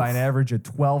up. Winning by an average of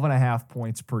 12.5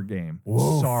 points per game.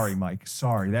 Woof. Sorry, Mike.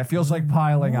 Sorry. That feels like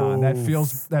piling on. That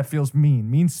feels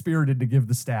mean-spirited to give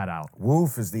the stat out.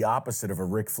 Woof is the opposite of a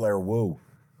Ric Flair woo.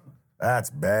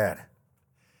 That's bad.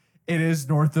 It is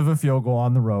north of a field goal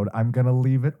on the road. I'm going to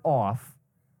leave it off.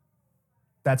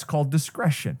 That's called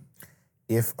discretion.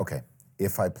 If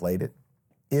I played it,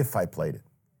 it'd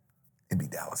be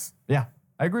Dallas. Yeah,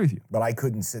 I agree with you. But I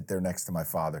couldn't sit there next to my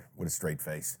father with a straight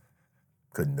face.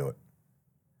 Couldn't do it.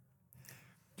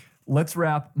 Let's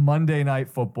wrap Monday Night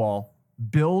Football.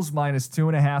 Bills minus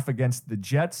 2.5 against the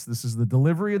Jets. This is the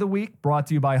delivery of the week, brought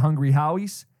to you by Hungry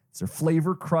Howie's. It's their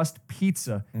flavor crust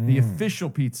pizza, the official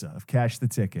pizza of Cash the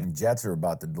Ticket. And Jets are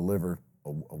about to deliver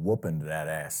a whooping to that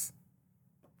ass.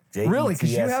 Really?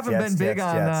 Because you haven't been big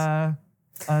on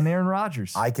Aaron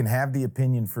Rodgers. I can have the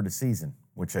opinion for the season,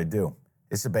 which I do.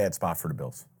 It's a bad spot for the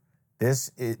Bills.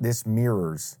 This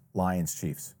mirrors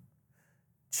Lions-Chiefs.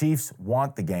 Chiefs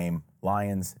want the game.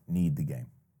 Lions need the game.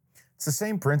 It's the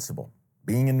same principle.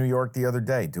 Being in New York the other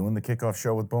day, doing the kickoff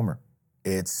show with Boomer.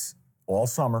 It's all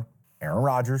summer. Aaron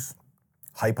Rodgers,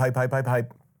 hype.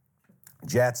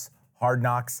 Jets, Hard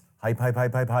Knocks, hype.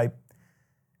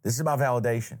 This is about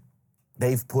validation.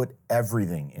 They've put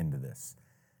everything into this.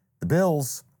 The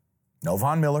Bills, no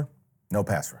Von Miller, no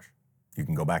pass rush. You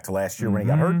can go back to last year when he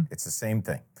got hurt. It's the same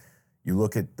thing. You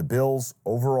look at the Bills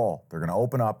overall, they're going to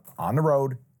open up on the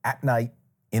road at night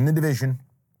in the division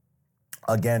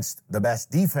against the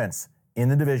best defense in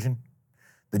the division.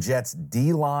 The Jets'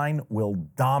 D-line will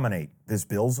dominate this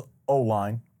Bills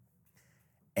O-line.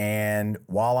 And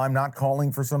while I'm not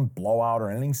calling for some blowout or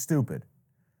anything stupid,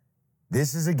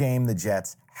 this is a game the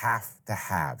Jets have to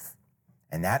have.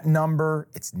 And that number,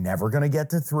 it's never going to get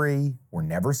to 3. We're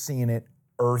never seeing it.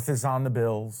 Earth is on the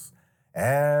Bills.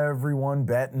 Everyone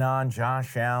betting on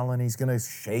Josh Allen. He's going to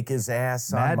shake his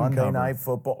ass on Monday Night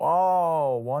Football.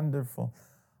 Oh, wonderful.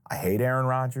 I hate Aaron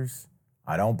Rodgers.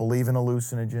 I don't believe in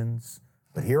hallucinogens.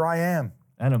 But here I am.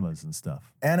 Enemas and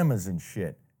stuff. Enemas and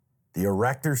shit. The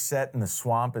erector set in the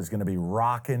swamp is going to be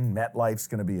rocking. MetLife's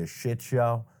going to be a shit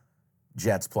show.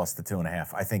 Jets plus the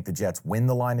 2.5. I think the Jets win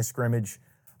the line of scrimmage.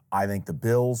 I think the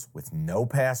Bills with no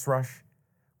pass rush,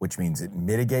 which means it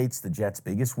mitigates the Jets'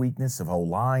 biggest weakness of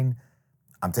O-line.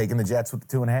 I'm taking the Jets with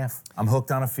the 2.5. I'm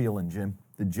hooked on a feeling, Jim.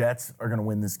 The Jets are going to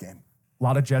win this game. A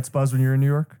lot of Jets buzz when you're in New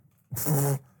York?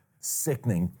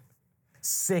 Sickening.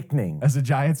 As a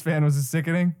Giants fan, was it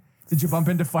sickening? Did you bump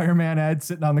into Fireman Ed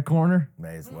sitting on the corner?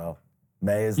 May as well.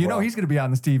 You know he's going to be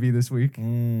on this TV this week.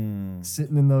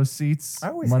 Sitting in those seats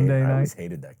Monday night. I always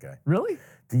hated that guy. Really?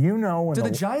 Do you know? Do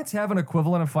the Giants have an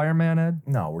equivalent of Fireman Ed?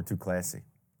 No, we're too classy.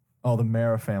 Oh, the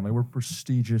Mara family. We're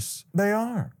prestigious. They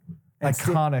are.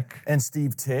 Iconic. And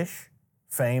Steve Tisch,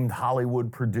 famed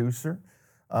Hollywood producer.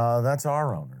 That's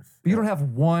our owners. But you don't have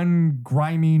one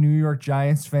grimy New York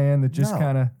Giants fan that just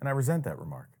kind of... And I resent that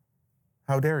remark.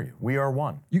 How dare you? We are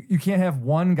one. You can't have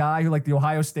one guy who, like the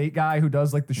Ohio State guy who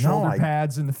does like the shoulder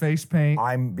pads and the face paint.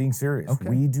 I'm being serious. Okay.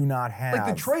 We do not have...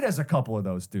 Like Detroit has a couple of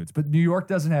those dudes, but New York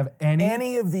doesn't have any.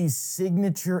 Any of these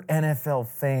signature NFL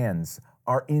fans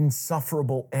are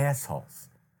insufferable assholes.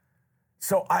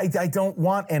 So I don't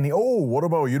want any... Oh, what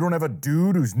about you don't have a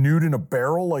dude who's nude in a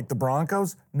barrel like the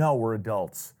Broncos? No, we're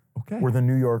adults. Okay. We're the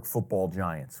New York Football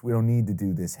Giants. We don't need to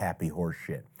do this happy horse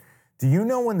shit. Do you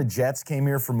know when the Jets came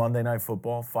here for Monday Night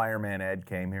Football, Fireman Ed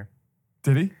came here?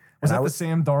 Did he? Was that the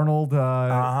Sam Darnold?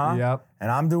 Yep. And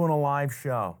I'm doing a live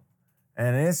show.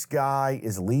 And this guy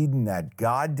is leading that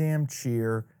goddamn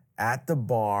cheer at the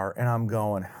bar. And I'm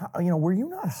going, were you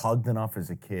not hugged enough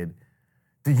as a kid?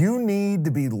 Do you need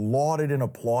to be lauded and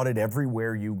applauded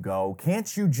everywhere you go?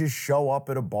 Can't you just show up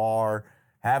at a bar,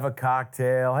 have a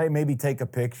cocktail, hey, maybe take a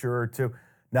picture or two?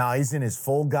 No, he's in his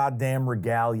full goddamn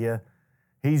regalia.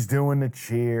 He's doing the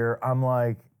cheer. I'm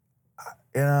like,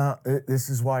 this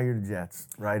is why you're the Jets,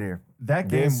 right here.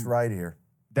 This right here.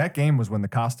 That game was when the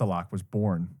Kostolak was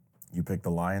born. You picked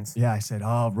the Lions? Yeah, I said,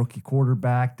 rookie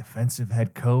quarterback, defensive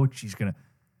head coach. He's gonna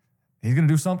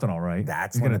do something all right.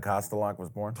 That's when the Kostolak was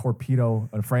born? Torpedo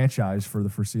a franchise for the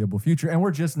foreseeable future. And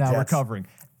we're just now recovering.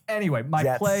 Anyway,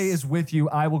 my play is with you.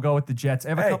 I will go with the Jets. I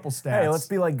have a couple stats. Hey, let's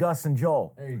be like Gus and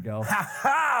Joel. There you go.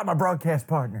 Ha, my broadcast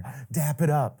partner. Dap it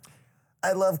up.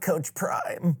 I love Coach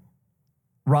Prime.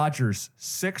 Rodgers,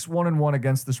 6-1-1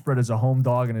 against the spread as a home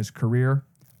dog in his career.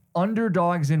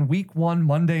 Underdogs in Week 1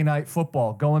 Monday Night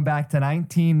Football, going back to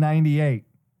 1998.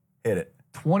 Hit it.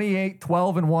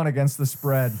 28-12-1 against the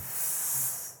spread.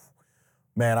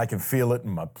 Man, I can feel it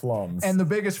in my plums. And the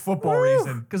biggest football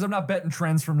reason, because I'm not betting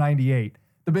trends from 98.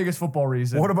 The biggest football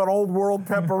reason. What about old world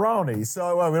pepperoni?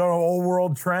 So we don't have old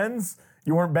world trends?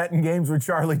 You weren't betting games with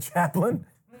Charlie Chaplin?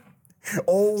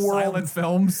 Old world silent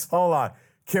films. Hold on.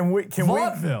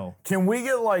 Vaudeville. Can we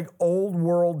get like old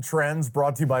world trends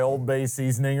brought to you by Old Bay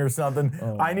Seasoning or something?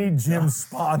 I need Jim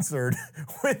sponsored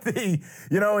with the,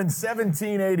 in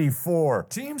 1784.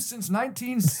 Team since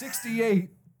 1968.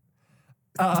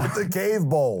 The Cave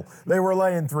Bowl. They were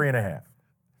laying 3.5.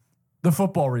 The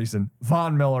football reason.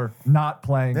 Von Miller not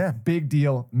playing. Yeah. Big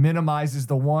deal. Minimizes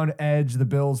the one edge the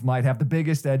Bills might have. The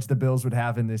biggest edge the Bills would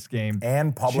have in this game.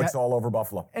 And Publix all over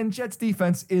Buffalo. And Jets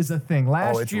defense is a thing.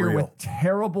 Last year, real. with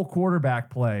terrible quarterback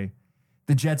play,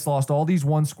 the Jets lost all these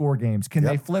one-score games. Can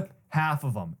they flip half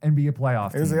of them and be a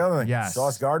playoff Here's team? the other thing. Yes.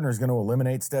 Sauce Gardner is going to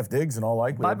eliminate Steph Diggs in all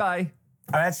likelihood. Bye-bye.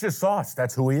 That's just Sauce.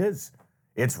 That's who he is.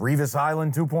 It's Revis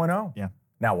Island 2.0. Yeah.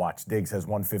 Now watch. Diggs has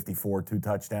 154, 2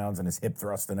 touchdowns, and his hip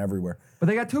thrusting everywhere. But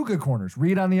they got 2 good corners.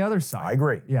 Reed on the other side. I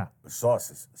agree. Yeah. Sauce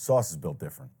is built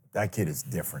different. That kid is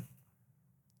different.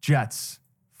 Jets.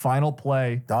 Final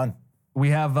play. Done. We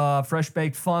have Fresh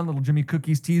Baked Fun, little Jimmy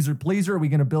Cookies teaser pleaser. Are we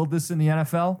going to build this in the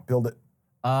NFL? Build it.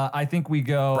 I think we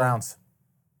go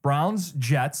Browns,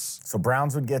 Jets. So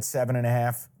Browns would get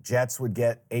 7.5. Jets would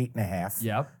get 8.5.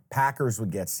 Yep. Packers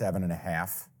would get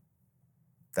 7.5.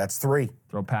 That's 3.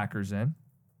 Throw Packers in.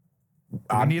 Do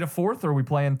we need a 4th, or are we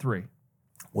playing 3?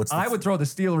 I would throw the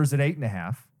Steelers at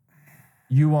 8.5.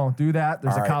 You won't do that.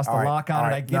 There's a Costa lock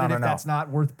on it. I get it if that's not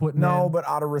worth putting in. No, but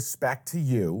out of respect to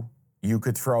you, you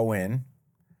could throw in.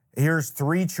 Here's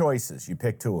 3 choices. You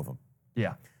pick 2 of them.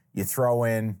 Yeah. You throw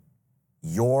in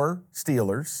your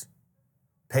Steelers,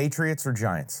 Patriots, or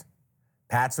Giants.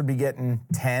 Pats would be getting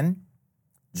 10.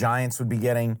 Giants would be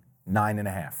getting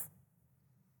 9.5.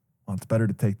 Well, it's better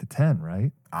to take the 10,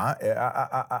 right?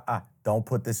 Don't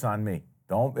put this on me.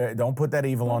 Don't put that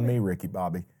evil on me, Ricky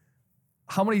Bobby.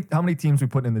 How many teams we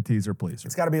putting in the teaser, please?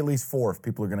 It's got to be at least 4 if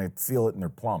people are going to feel it in their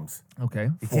plums. Okay.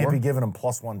 You 4. can't be giving them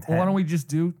plus 110. Well, why don't we just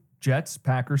do Jets,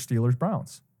 Packers, Steelers,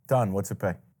 Browns? Done. What's it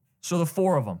pay? So the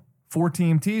 4 of them.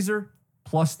 4-team teaser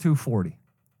plus 240.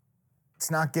 It's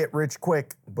not get rich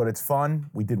quick, but it's fun.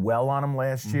 We did well on them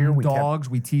last year.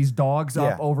 We teased dogs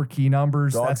up over key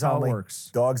numbers. That's how it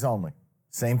works. Dogs only.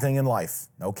 Same thing in life.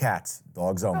 No cats.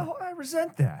 Dogs only. Oh, I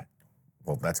resent that.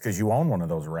 Well, that's because you own one of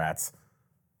those rats.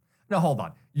 No, hold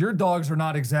on. Your dogs are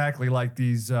not exactly like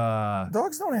these.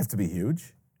 Dogs don't have to be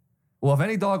huge. Well, if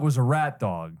any dog was a rat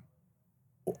dog.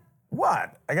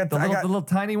 What? I got the little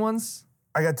tiny ones?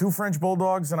 I got 2 French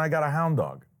bulldogs and I got a hound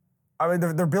dog. I mean,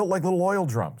 they're built like little oil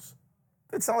drums.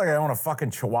 It's not like I own a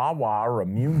fucking Chihuahua or a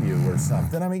Mew Mew or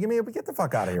something. I mean, get the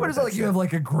fuck out of here. What is it like? You have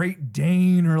like a Great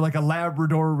Dane or like a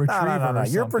Labrador Retriever? No.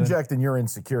 You're projecting your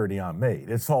insecurity on me.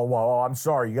 It's all, well, I'm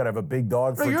sorry. You got to have a big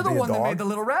dog for it to be a dog. You're the one that made the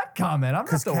little rat comment. I'm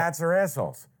because cats are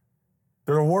assholes.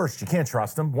 They're the worst. You can't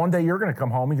trust them. One day you're going to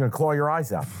come home and you're going to claw your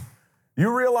eyes out.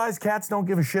 You realize cats don't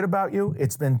give a shit about you?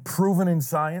 It's been proven in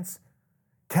science.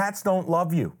 Cats don't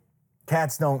love you.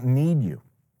 Cats don't need you.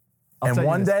 And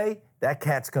one day, that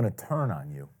cat's going to turn on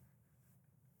you.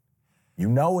 You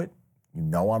know it. You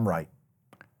know I'm right.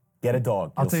 Get a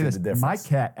dog. I'll tell you this. The difference. My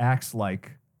cat acts kind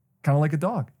of like a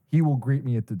dog. He will greet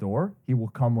me at the door. He will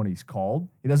come when he's called.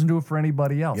 He doesn't do it for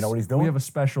anybody else. You know what he's doing? We have a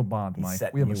special bond, Mike.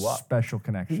 We have a special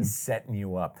connection. He's setting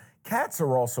you up. Cats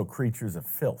are also creatures of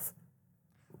filth.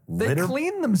 They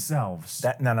clean themselves.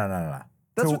 No.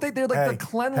 That's what they're like the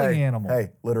cleanly animal. Hey,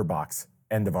 litter box.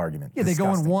 End of argument. Yeah, disgusting.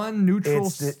 They go in one neutral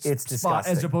it's spot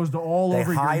as opposed to all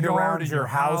over your yard. They hide around your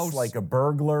house like a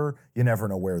burglar. You never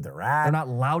know where they're at. They're not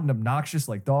loud and obnoxious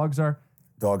like dogs are.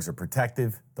 Dogs are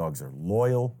protective. Dogs are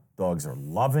loyal. Dogs are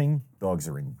loving. Dogs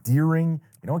are endearing.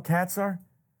 You know what cats are?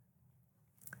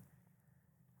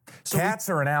 Cats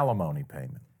are an alimony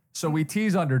payment. So we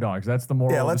tease underdogs. That's the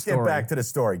moral of the story. Yeah, let's get back to the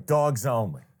story. Dogs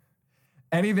only.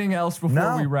 Anything else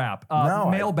before we wrap?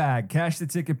 Mailbag,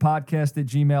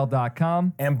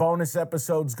 cashtheticketpodcast@gmail.com. And bonus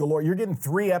episodes galore. You're getting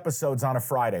 3 episodes on a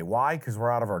Friday. Why? Because we're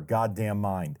out of our goddamn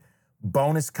mind.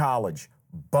 Bonus college,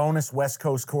 bonus West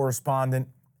Coast correspondent,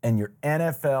 and your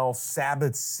NFL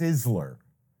Sabbath Sizzler,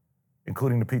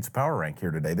 including the Pizza Power Rank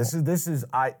here today. This is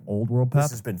Old World Pep.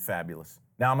 This has been fabulous.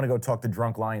 Now I'm going to go talk to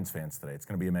drunk Lions fans today. It's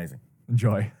going to be amazing.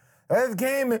 Enjoy. That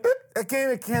game at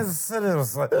Kansas City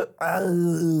was like,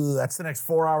 that's the next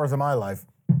 4 hours of my life.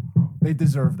 They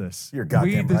deserve this. You're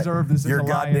goddamn right. We deserve this. You're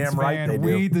goddamn right. Fan. They do.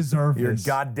 We deserve You're this.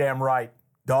 You're goddamn right.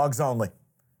 Dogs only.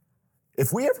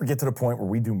 If we ever get to the point where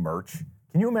we do merch,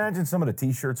 can you imagine some of the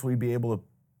T-shirts we'd be able to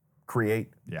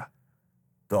create? Yeah.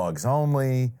 Dogs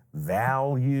only,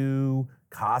 value,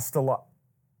 Costa. Value.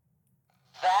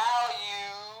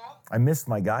 I missed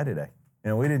my guy today.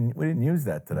 We didn't use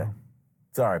that today.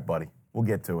 It's all right, buddy. We'll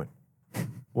get to it.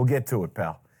 We'll get to it,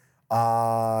 pal.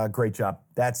 Great job.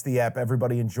 That's the app.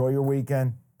 Everybody enjoy your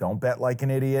weekend. Don't bet like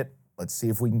an idiot. Let's see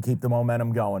if we can keep the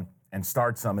momentum going and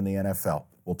start some in the NFL.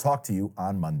 We'll talk to you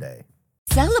on Monday.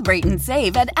 Celebrate and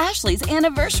save at Ashley's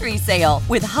Anniversary Sale.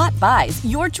 With Hot Buys,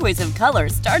 your choice of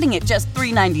colors starting at just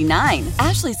 $3.99.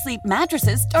 Ashley Sleep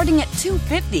mattresses starting at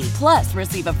 $2.50. Plus,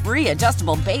 receive a free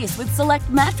adjustable base with select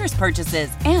mattress purchases.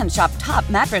 And shop top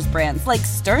mattress brands like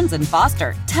Stearns &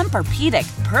 Foster,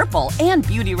 Tempur-Pedic, Purple, and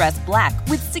Beautyrest Black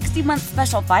with 60-month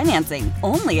special financing.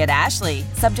 Only at Ashley.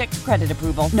 Subject to credit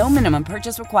approval. No minimum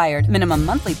purchase required. Minimum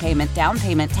monthly payment, down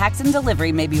payment, tax, and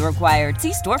delivery may be required.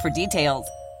 See store for details.